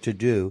on what to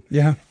do.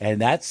 Yeah. And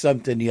that's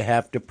something you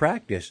have to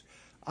practice.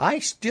 I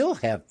still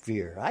have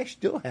fear. I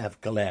still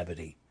have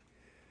calamity.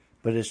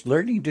 But it's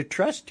learning to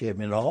trust him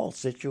in all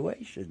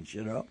situations,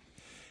 you know.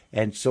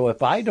 And so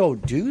if I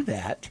don't do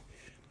that,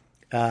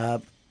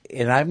 and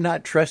I'm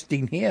not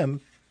trusting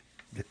him,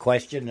 the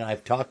question, and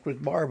I've talked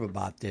with Marv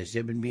about this,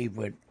 him and me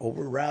went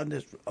around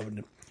this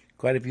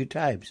quite a few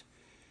times.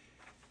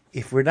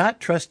 If we're not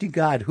trusting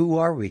God, who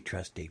are we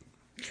trusting?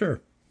 Sure.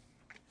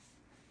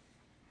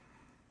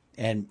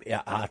 And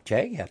I'll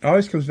tell you. It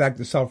always comes back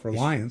to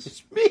self-reliance.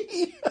 It's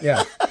me.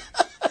 Yeah.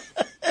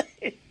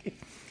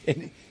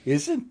 And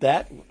isn't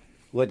that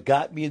what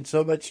got me in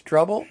so much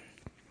trouble?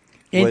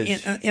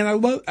 And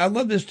I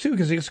love this too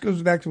because it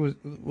goes back to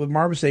what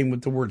Marv was saying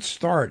with the word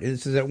start. It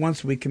says that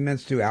once we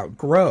commence to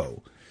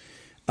outgrow,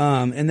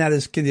 and that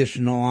is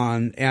conditional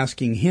on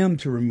asking him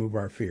to remove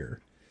our fear.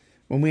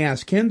 When we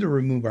ask him to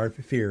remove our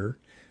fear,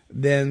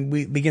 then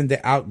we begin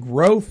to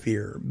outgrow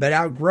fear. But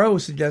outgrow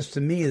suggests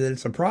to me that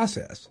it's a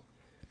process.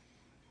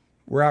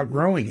 We're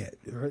outgrowing it.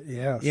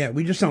 Yeah. Yeah,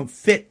 we just don't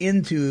fit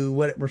into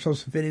what we're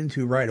supposed to fit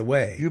into right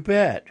away. You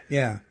bet.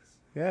 Yeah.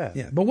 Yeah.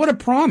 Yeah. But what a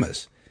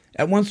promise.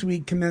 At once we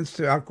commence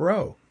to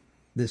outgrow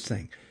this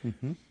thing.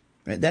 Mm-hmm.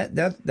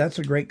 That's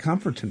a great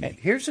comfort to me.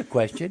 Here's a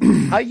question.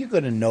 How are you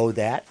going to know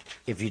that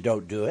if you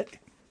don't do it?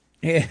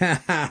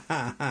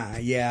 Yeah.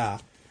 Yeah.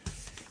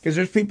 Because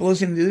there's people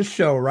listening to this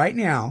show right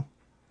now.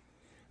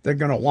 They're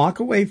going to walk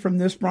away from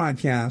this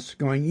broadcast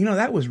going, you know,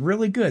 that was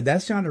really good.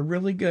 That sounded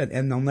really good.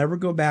 And they'll never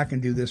go back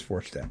and do this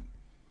 4-step.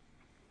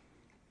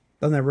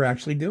 They'll never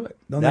actually do it.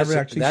 They'll never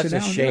actually sit down.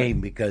 That's a shame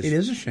because it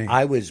is a shame.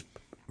 I was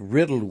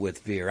riddled with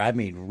fear. I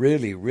mean,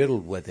 really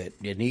riddled with it.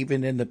 And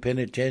even in the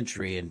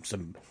penitentiary, and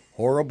some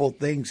horrible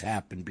things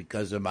happened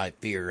because of my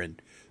fear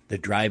and the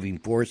driving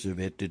force of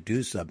it to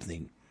do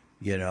something,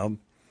 you know.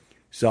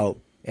 So,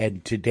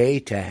 and today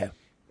to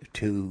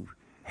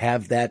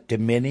have that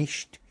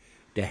diminished,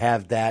 to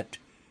have that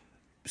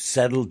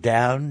settled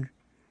down,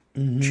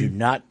 to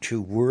not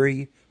to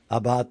worry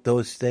about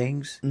those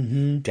things,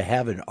 to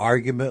have an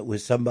argument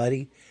with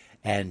somebody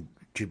and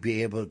to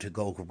be able to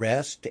go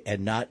rest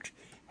and not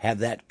have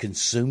that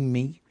consume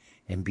me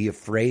and be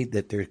afraid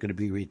that there's going to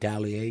be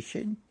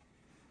retaliation.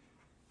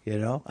 You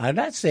know, I'm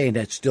not saying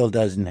that still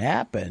doesn't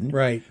happen.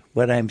 Right.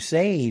 What I'm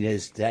saying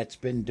is that's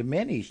been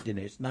diminished and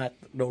it's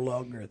no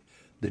longer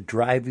the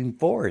driving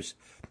force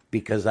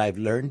because I've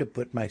learned to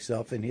put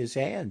myself in his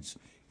hands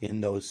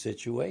in those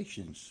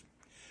situations.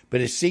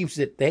 But it seems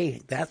that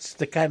that's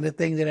the kind of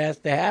thing that has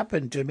to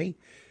happen to me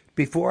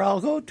before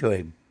I'll go to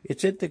him.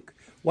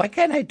 Why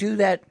can't I do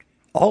that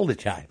all the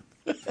time?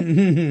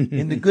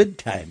 In the good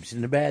times,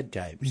 in the bad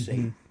times.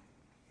 See?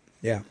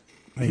 Yeah.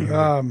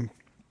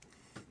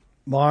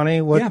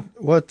 Monty,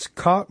 what's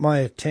caught my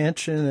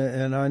attention,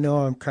 and I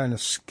know I'm kind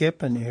of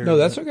skipping here. No,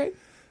 that's okay.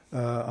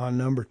 on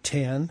number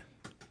 10.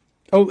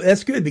 Oh,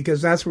 that's good,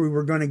 because that's where we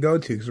were going to go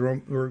to, because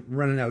we're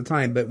running out of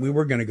time, but we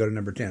were going to go to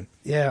number 10.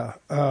 Yeah.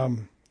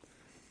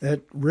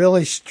 It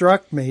really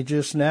struck me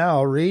just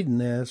now reading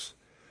this.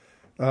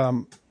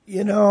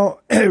 It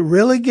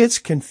really gets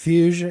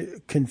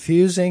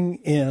confusing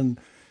in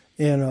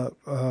a,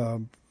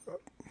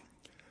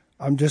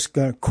 I'm just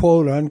going to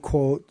quote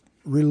unquote,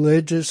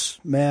 religious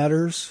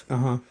matters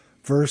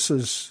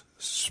versus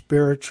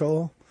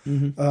spiritual.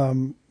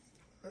 Mm-hmm.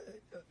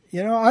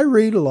 I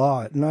read a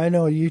lot, and I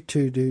know you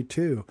two do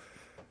too.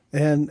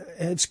 And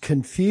it's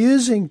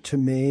confusing to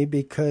me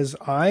because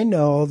I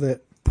know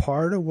that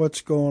part of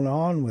what's going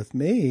on with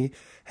me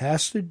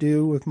has to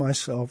do with my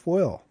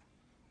self-will.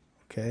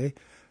 Okay?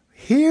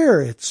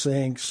 Here it's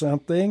saying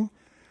something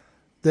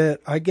that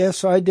I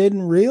guess I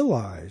didn't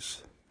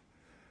realize.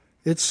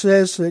 It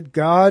says that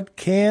God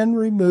can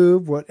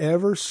remove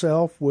whatever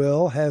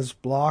self-will has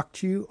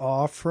blocked you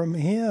off from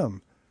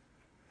Him.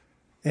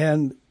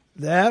 And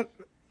that,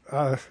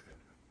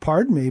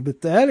 pardon me,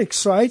 but that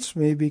excites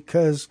me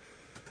because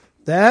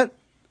that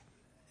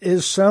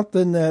is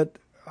something that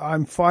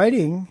I'm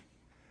fighting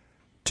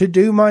to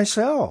do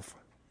myself.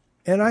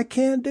 And I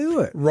can't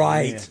do it.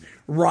 Right.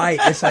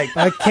 It's like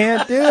I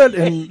can't do it,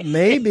 and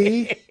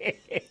maybe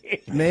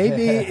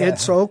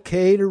it's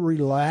okay to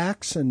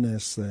relax in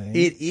this thing.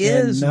 It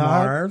is,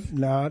 Marv.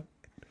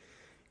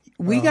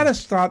 We got to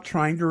stop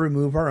trying to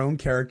remove our own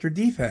character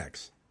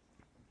defects.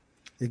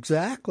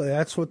 Exactly.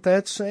 That's what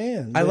that's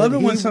saying. I love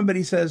it when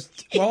somebody says,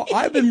 well,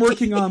 I've been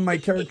working on my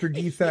character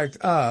defect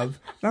of.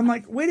 And I'm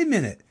like, wait a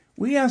minute.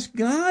 We ask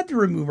God to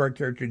remove our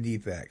character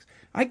defects.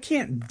 I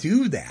can't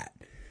do that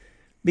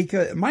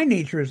because my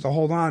nature is to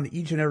hold on to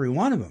each and every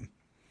one of them.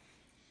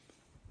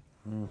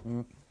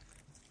 Mm-hmm.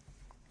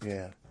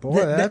 Yeah.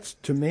 Boy,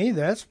 to me,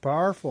 that's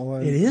powerful.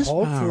 And it is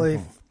hopefully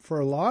powerful. For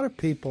a lot of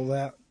people,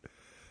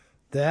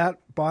 that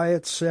by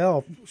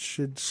itself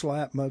should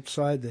slap them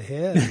upside the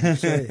head and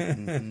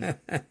say,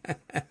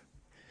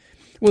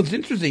 Well, it's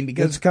interesting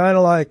because it's kind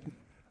of like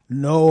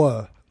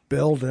Noah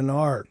built an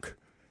ark.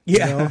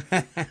 Yeah.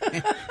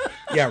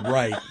 Yeah,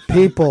 right.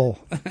 People,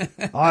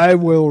 I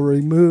will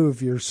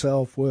remove your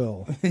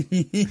self-will.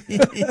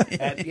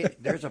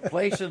 There's a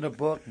place in the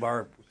book,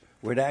 Mark,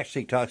 where it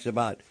actually talks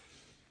about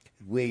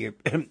where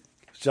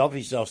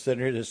selfish,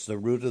 self-centered is the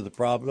root of the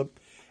problem,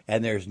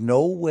 and there's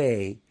no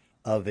way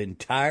of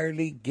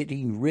entirely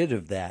getting rid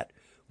of that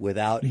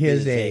without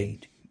his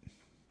aid.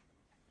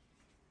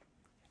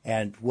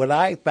 And what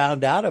I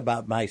found out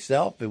about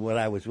myself and what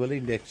I was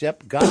willing to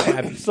accept, God,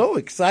 I'm so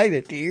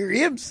excited to hear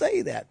him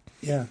say that.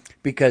 Yeah.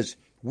 Because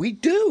we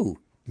do.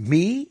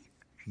 Me,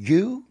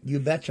 you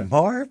betcha.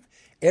 Marv,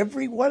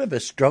 every one of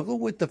us struggle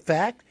with the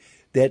fact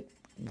that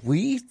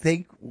we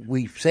think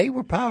we say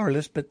we're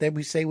powerless, but then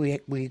we say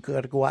we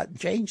got to go out and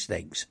change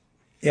things.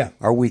 Yeah.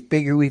 Or we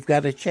figure we've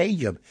got to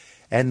change them.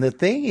 And the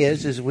thing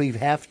is we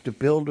have to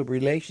build a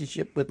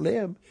relationship with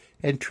him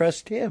and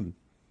trust him.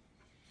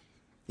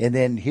 And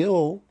then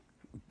he'll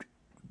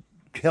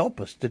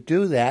help us to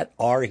do that,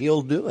 or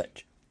he'll do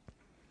it.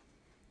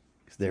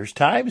 There's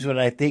times when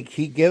I think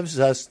he gives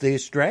us the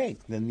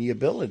strength and the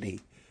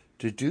ability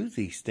to do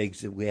these things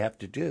that we have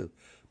to do.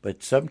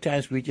 But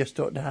sometimes we just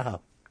don't know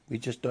how. We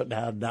just don't know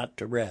how not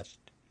to rest.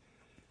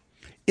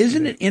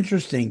 Isn't it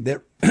interesting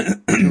that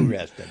to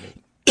rest, I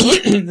mean.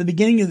 The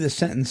beginning of the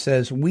sentence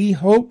says, we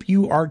hope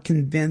you are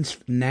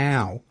convinced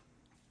now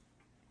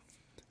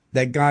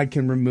that God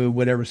can remove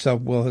whatever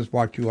self-will has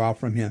blocked you off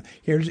from him.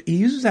 He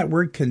uses that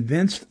word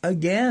convinced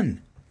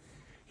again.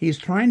 He's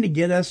trying to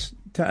get us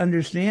to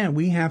understand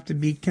we have to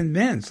be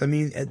convinced. I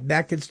mean,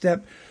 back at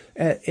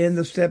end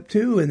of step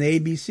 2 in the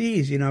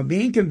ABCs,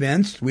 being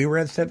convinced, we were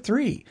at step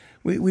 3.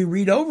 We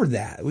read over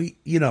that,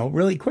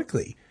 really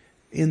quickly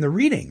in the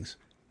readings,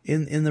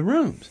 in the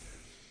rooms.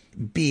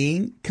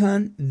 Being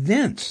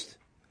convinced.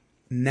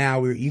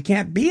 Now, you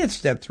can't be at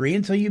step 3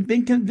 until you've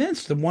been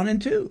convinced of 1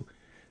 and 2.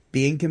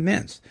 Being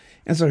convinced.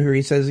 And so here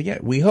he says again,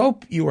 we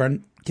hope you are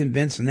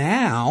convinced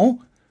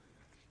now,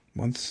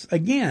 once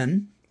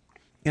again,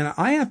 and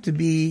I have to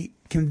be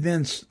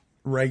convinced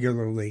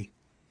regularly.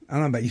 I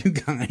don't know about you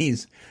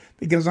guys,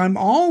 because I'm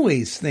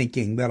always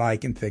thinking that I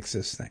can fix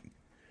this thing.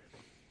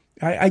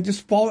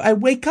 I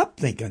wake up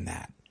thinking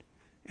that.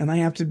 And I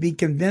have to be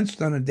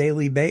convinced on a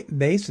daily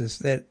basis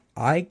that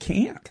I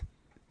can't.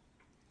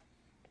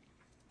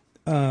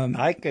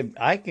 I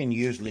can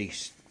usually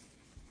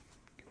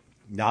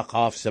knock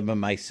off some of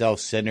my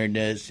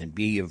self-centeredness and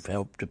be of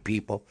help to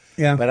people.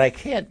 Yeah. But I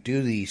can't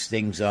do these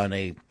things on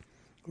a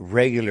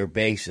regular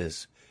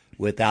basis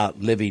without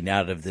living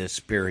out of this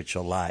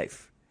spiritual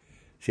life.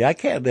 See, I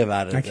can't live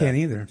out of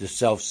the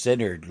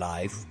self-centered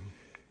life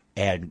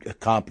and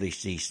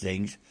accomplish these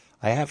things.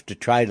 I have to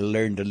try to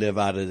learn to live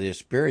out of this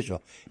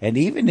spiritual. And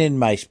even in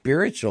my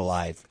spiritual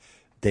life,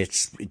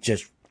 that's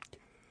just,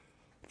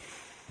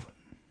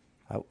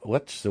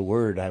 what's the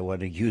word I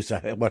want to use?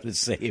 I want to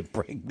say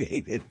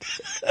impregnated.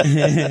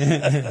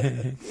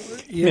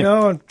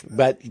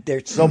 But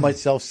there's so much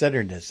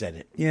self-centeredness in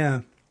it.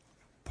 Yeah.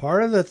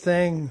 Part of the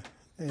thing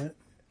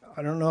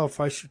I don't know if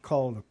I should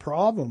call it a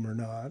problem or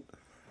not,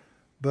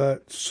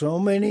 but so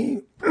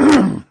many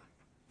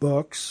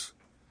books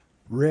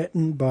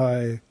written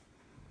by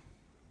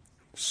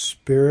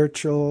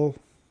spiritual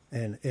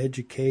and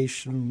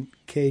education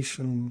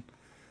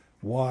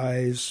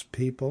wise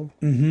people.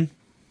 Mm-hmm.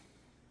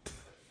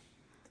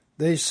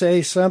 They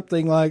say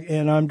something like,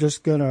 and I'm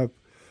just going to,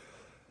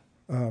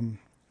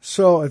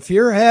 so if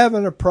you're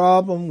having a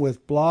problem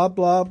with blah,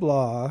 blah,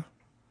 blah,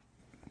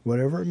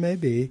 whatever it may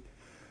be,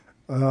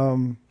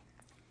 then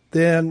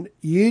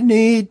you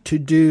need to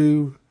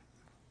do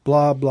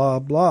blah, blah,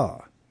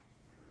 blah.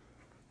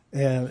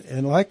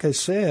 And like I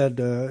said,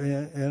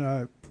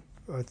 and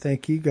I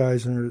think you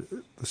guys are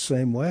the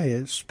same way.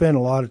 I spent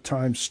a lot of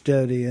time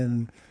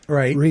studying,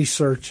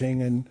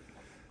 researching, and,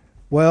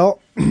 well,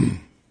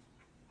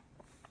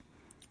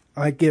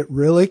 I get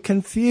really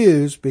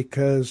confused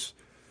because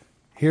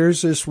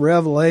here's this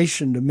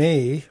revelation to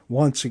me,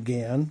 once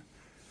again,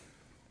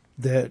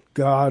 that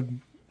God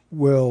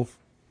will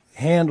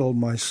handle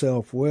my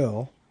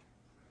self-will,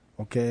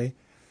 okay?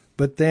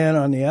 But then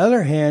on the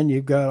other hand,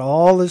 you've got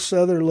all this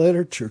other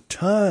literature,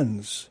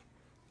 tons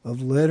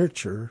of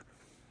literature,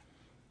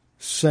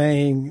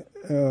 saying,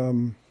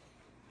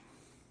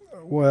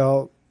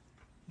 well,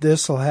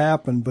 this will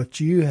happen, but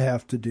you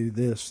have to do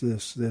this,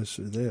 this, this,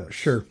 or this.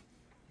 Sure.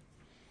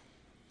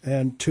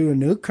 And to a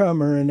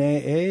newcomer in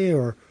AA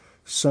or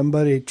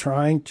somebody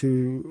trying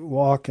to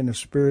walk in a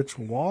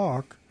spiritual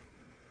walk,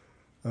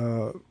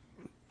 am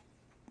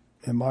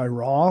I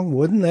wrong?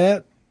 Wouldn't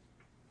that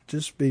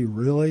just be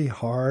really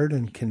hard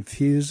and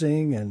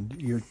confusing?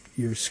 And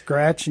you're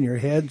scratching your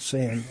head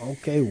saying,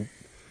 okay,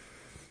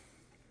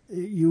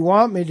 you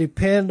want me to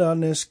depend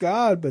on this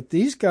God, but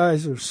these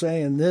guys are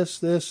saying this,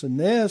 this, and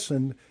this,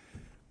 and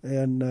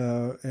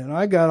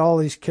I got all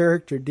these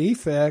character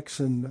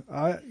defects, and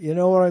you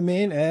know what I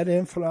mean? Ad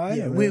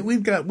infinitum. Yeah,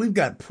 we've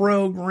got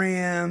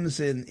programs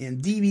and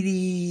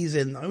DVDs,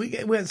 and I'm going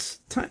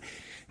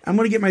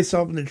to get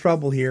myself into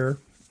trouble here,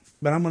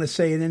 but I'm going to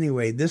say it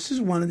anyway. This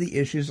is one of the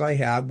issues I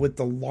have with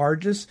the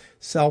largest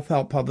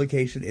self-help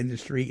publication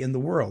industry in the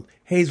world,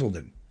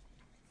 Hazelden.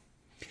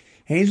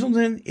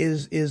 Hazelden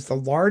is the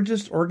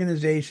largest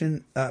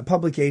organization,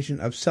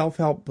 publication of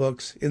self-help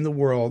books in the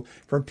world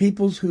for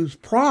people whose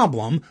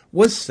problem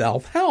was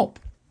self-help.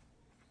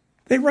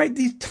 They write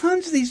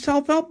tons of these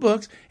self-help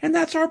books, and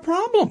that's our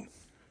problem,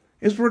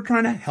 is we're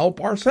trying to help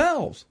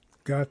ourselves.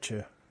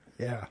 Gotcha.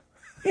 Yeah.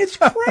 It's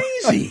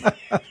crazy.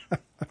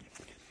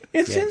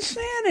 It's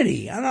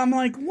insanity. And I'm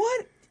like,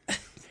 what?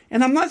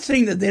 And I'm not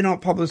saying that they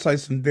don't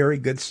publicize some very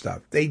good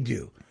stuff. They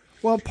do.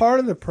 Well, part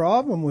of the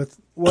problem with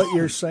what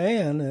you're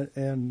saying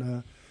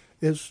and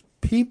is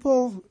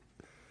people,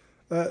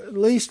 at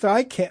least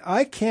I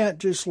can't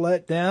just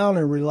let down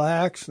and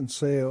relax and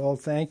say, oh,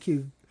 thank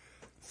you,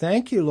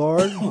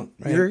 Lord,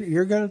 right.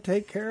 You're going to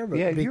take care of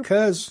it,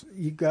 because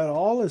you got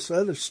all this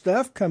other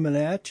stuff coming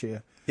at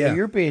you. Yeah,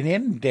 you're being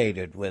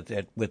inundated with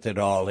it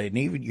all, and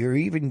you're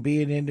even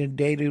being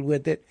inundated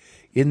with it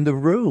in the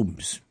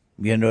rooms.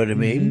 You know what I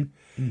mean?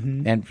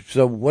 Mm-hmm. And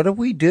so what do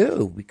we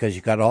do? Because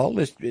you got all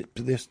this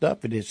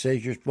stuff, and it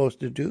says you're supposed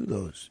to do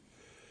those.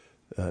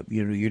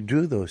 You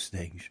do those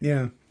things.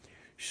 Yeah.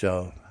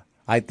 So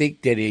I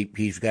think that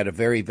he's got a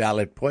very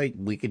valid point.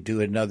 We could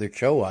do another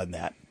show on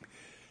that,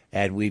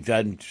 and we've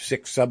done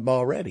 6 of them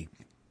already.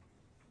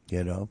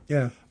 You know.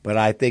 Yeah. But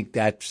I think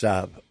that's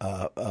a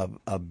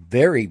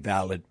very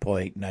valid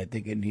point, and I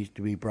think it needs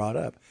to be brought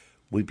up.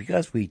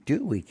 Because we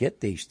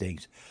get these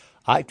things.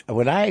 I'll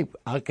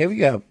give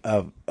you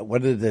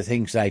one of the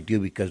things I do,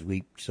 because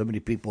so many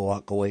people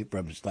walk away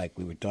from it's like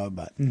we were talking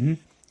about. Mm-hmm.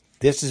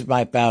 This is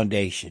my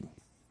foundation.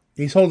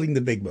 He's holding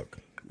the big book.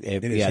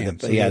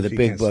 The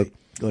big book.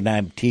 When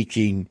I'm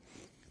teaching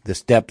the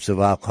steps of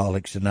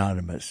Alcoholics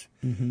Anonymous,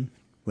 mm-hmm.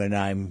 when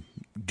I'm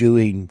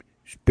doing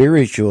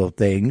spiritual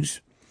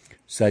things,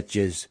 such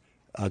as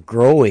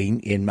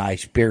growing in my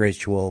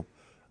spiritual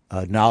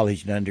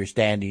knowledge and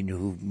understanding of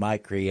who my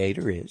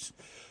Creator is,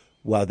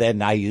 well,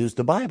 then I use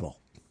the Bible.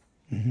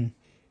 Mm-hmm.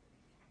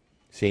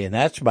 See, and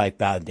that's my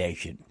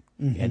foundation.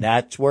 Mm-hmm. And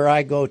that's where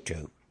I go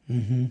to.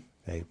 Mm-hmm.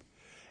 Okay?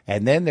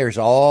 And then there's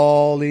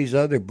all these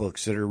other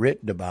books that are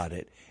written about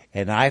it.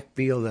 And I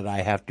feel that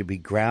I have to be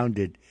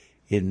grounded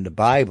in the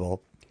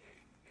Bible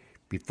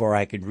before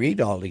I can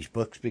read all these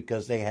books,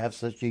 because they have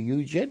such a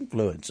huge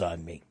influence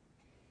on me.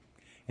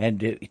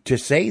 And to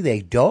say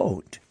they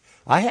don't,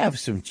 I have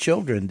some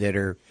children that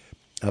are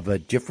of a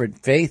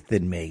different faith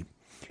than me.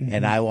 Mm-hmm.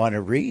 And I want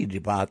to read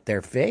about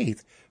their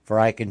faith, for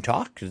I can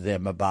talk to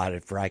them about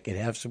it, for I can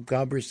have some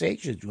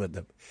conversations with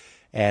them.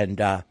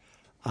 And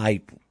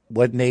I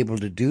wasn't able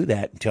to do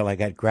that until I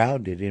got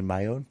grounded in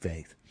my own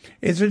faith.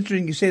 It's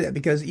interesting you say that,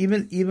 because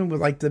even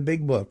with like the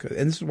big book,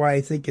 and this is why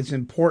I think it's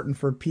important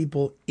for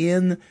people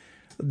in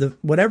the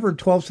whatever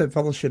 12-step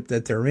fellowship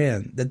that they're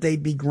in, that they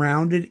be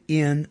grounded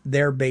in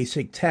their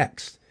basic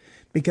text,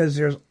 because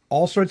there's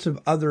all sorts of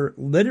other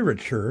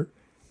literature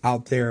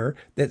out there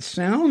that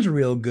sounds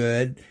real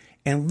good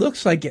and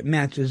looks like it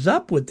matches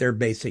up with their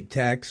basic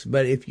text.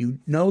 But if you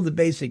know the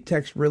basic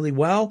text really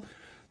well,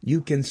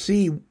 you can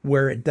see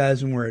where it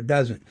does and where it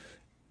doesn't.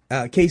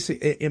 Case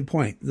in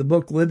point, the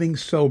book Living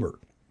Sober.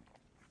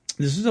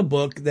 This is a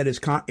book that is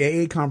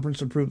AA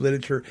conference approved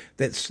literature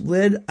that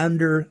slid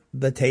under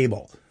the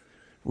table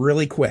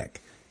really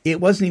quick. It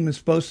wasn't even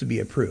supposed to be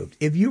approved.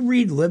 If you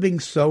read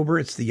Living Sober,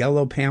 it's the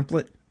yellow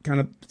pamphlet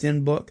kind of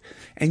thin book,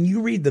 and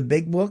you read the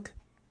big book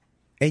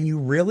and you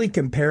really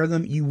compare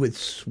them, you would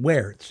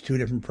swear it's two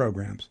different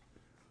programs.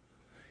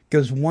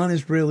 Because one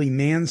is really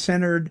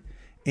man-centered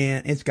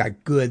and it's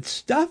got good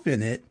stuff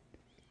in it,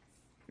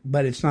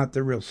 but it's not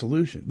the real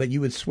solution. But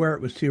you would swear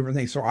it was two different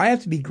things. So I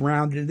have to be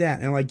grounded in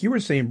that. And like you were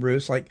saying,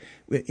 Bruce, like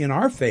in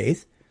our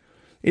faith,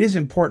 it is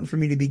important for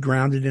me to be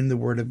grounded in the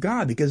Word of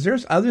God, because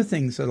there's other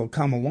things that'll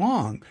come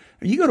along.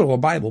 You go to a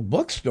Bible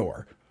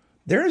bookstore,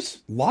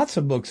 there's lots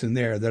of books in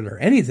there that are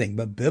anything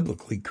but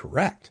biblically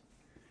correct.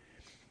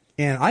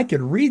 And I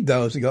could read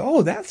those and go,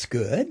 oh, that's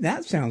good.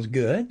 That sounds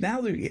good.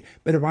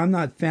 But if I'm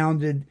not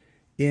founded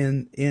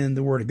in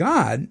the Word of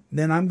God,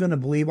 then I'm going to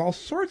believe all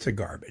sorts of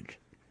garbage.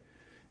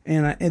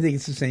 And I think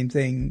it's the same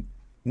thing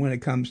when it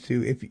comes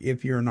to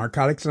if you're in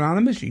Narcotics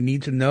Anonymous, you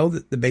need to know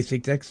the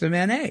basic text of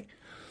NA.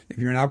 If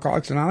you're in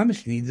Alcoholics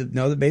Anonymous, you need to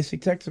know the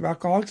basic text of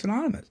Alcoholics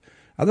Anonymous.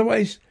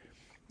 Otherwise,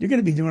 you're going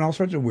to be doing all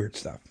sorts of weird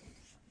stuff.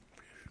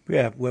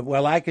 Yeah,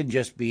 well, I can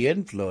just be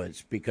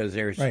influenced because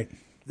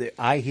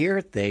I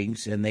hear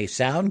things and they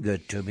sound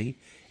good to me,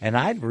 and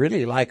I'd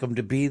really like them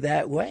to be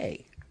that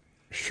way.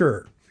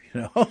 Sure.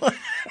 You know?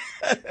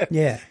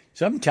 Yeah.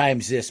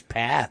 Sometimes this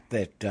path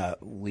that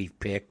we've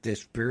picked,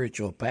 this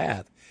spiritual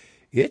path,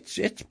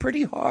 it's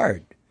pretty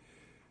hard.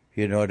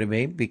 You know what I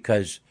mean?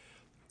 Because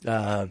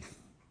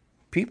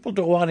people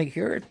don't want to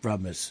hear it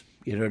from us.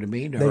 You know what I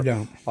mean? They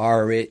don't.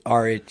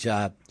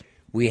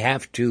 We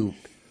have to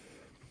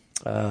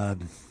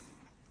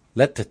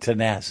let the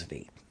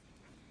tenacity,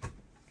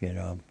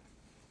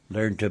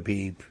 learn to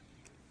be,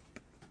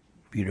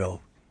 to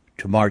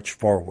march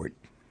forward,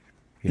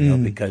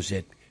 because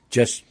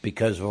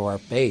because of our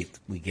faith,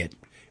 we get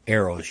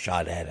arrows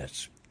shot at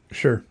us.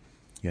 Sure.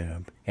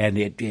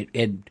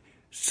 And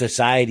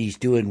society's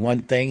doing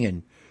one thing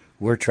and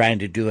we're trying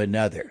to do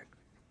another.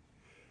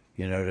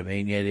 You know what I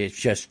mean? And it's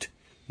just,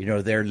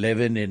 they're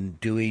living and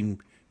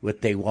doing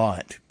what they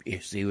want.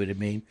 You see what I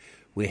mean?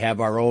 We have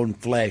our own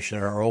flesh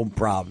and our own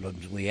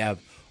problems. We have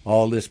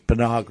all this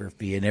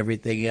pornography and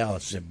everything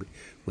else. And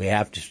we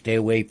have to stay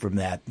away from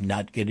that and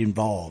not get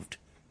involved.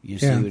 You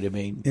see what I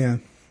mean? Yeah.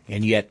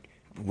 And yet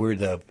we're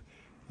the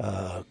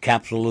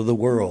capital of the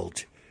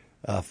world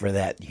for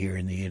that here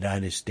in the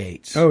United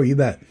States. Oh, you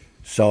bet.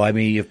 So, I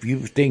mean, if you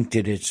think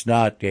that it's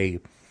not a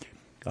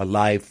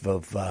life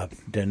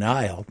of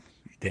denial,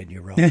 then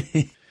you're wrong.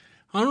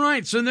 All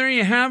right, so there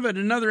you have it,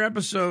 another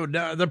episode,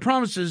 the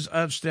promises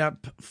of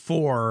Step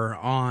 4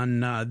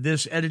 on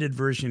this edited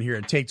version here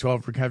at Take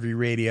 12 Recovery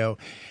Radio.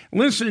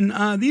 Listen,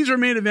 these are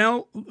made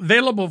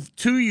available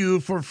to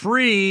you for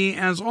free,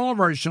 as all of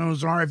our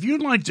shows are. If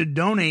you'd like to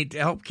donate to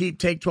help keep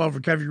Take 12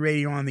 Recovery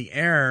Radio on the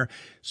air,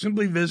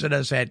 simply visit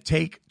us at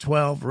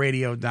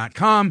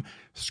take12radio.com.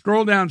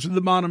 Scroll down to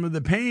the bottom of the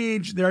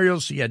page. There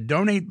you'll see a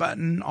donate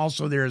button.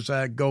 Also, there's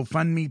a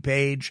GoFundMe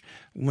page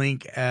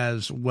link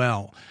as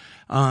well.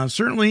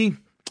 Certainly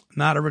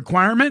not a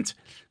requirement.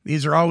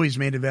 These are always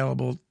made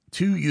available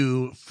to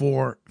you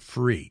for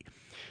free.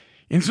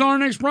 Until our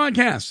next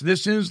broadcast,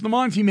 this is the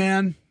Monty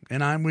Man,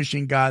 and I'm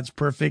wishing God's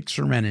perfect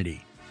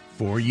serenity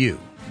for you.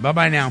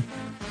 Bye-bye now.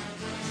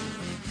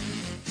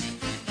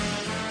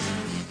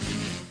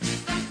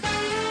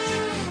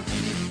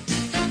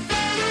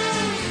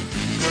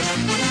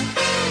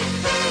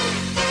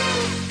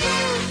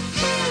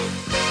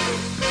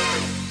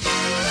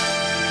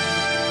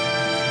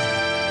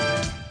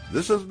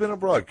 This has been a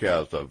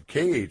broadcast of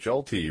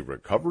KHLT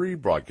Recovery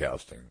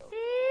Broadcasting.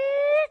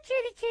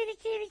 Kitty, kitty,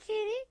 kitty,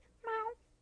 kitty.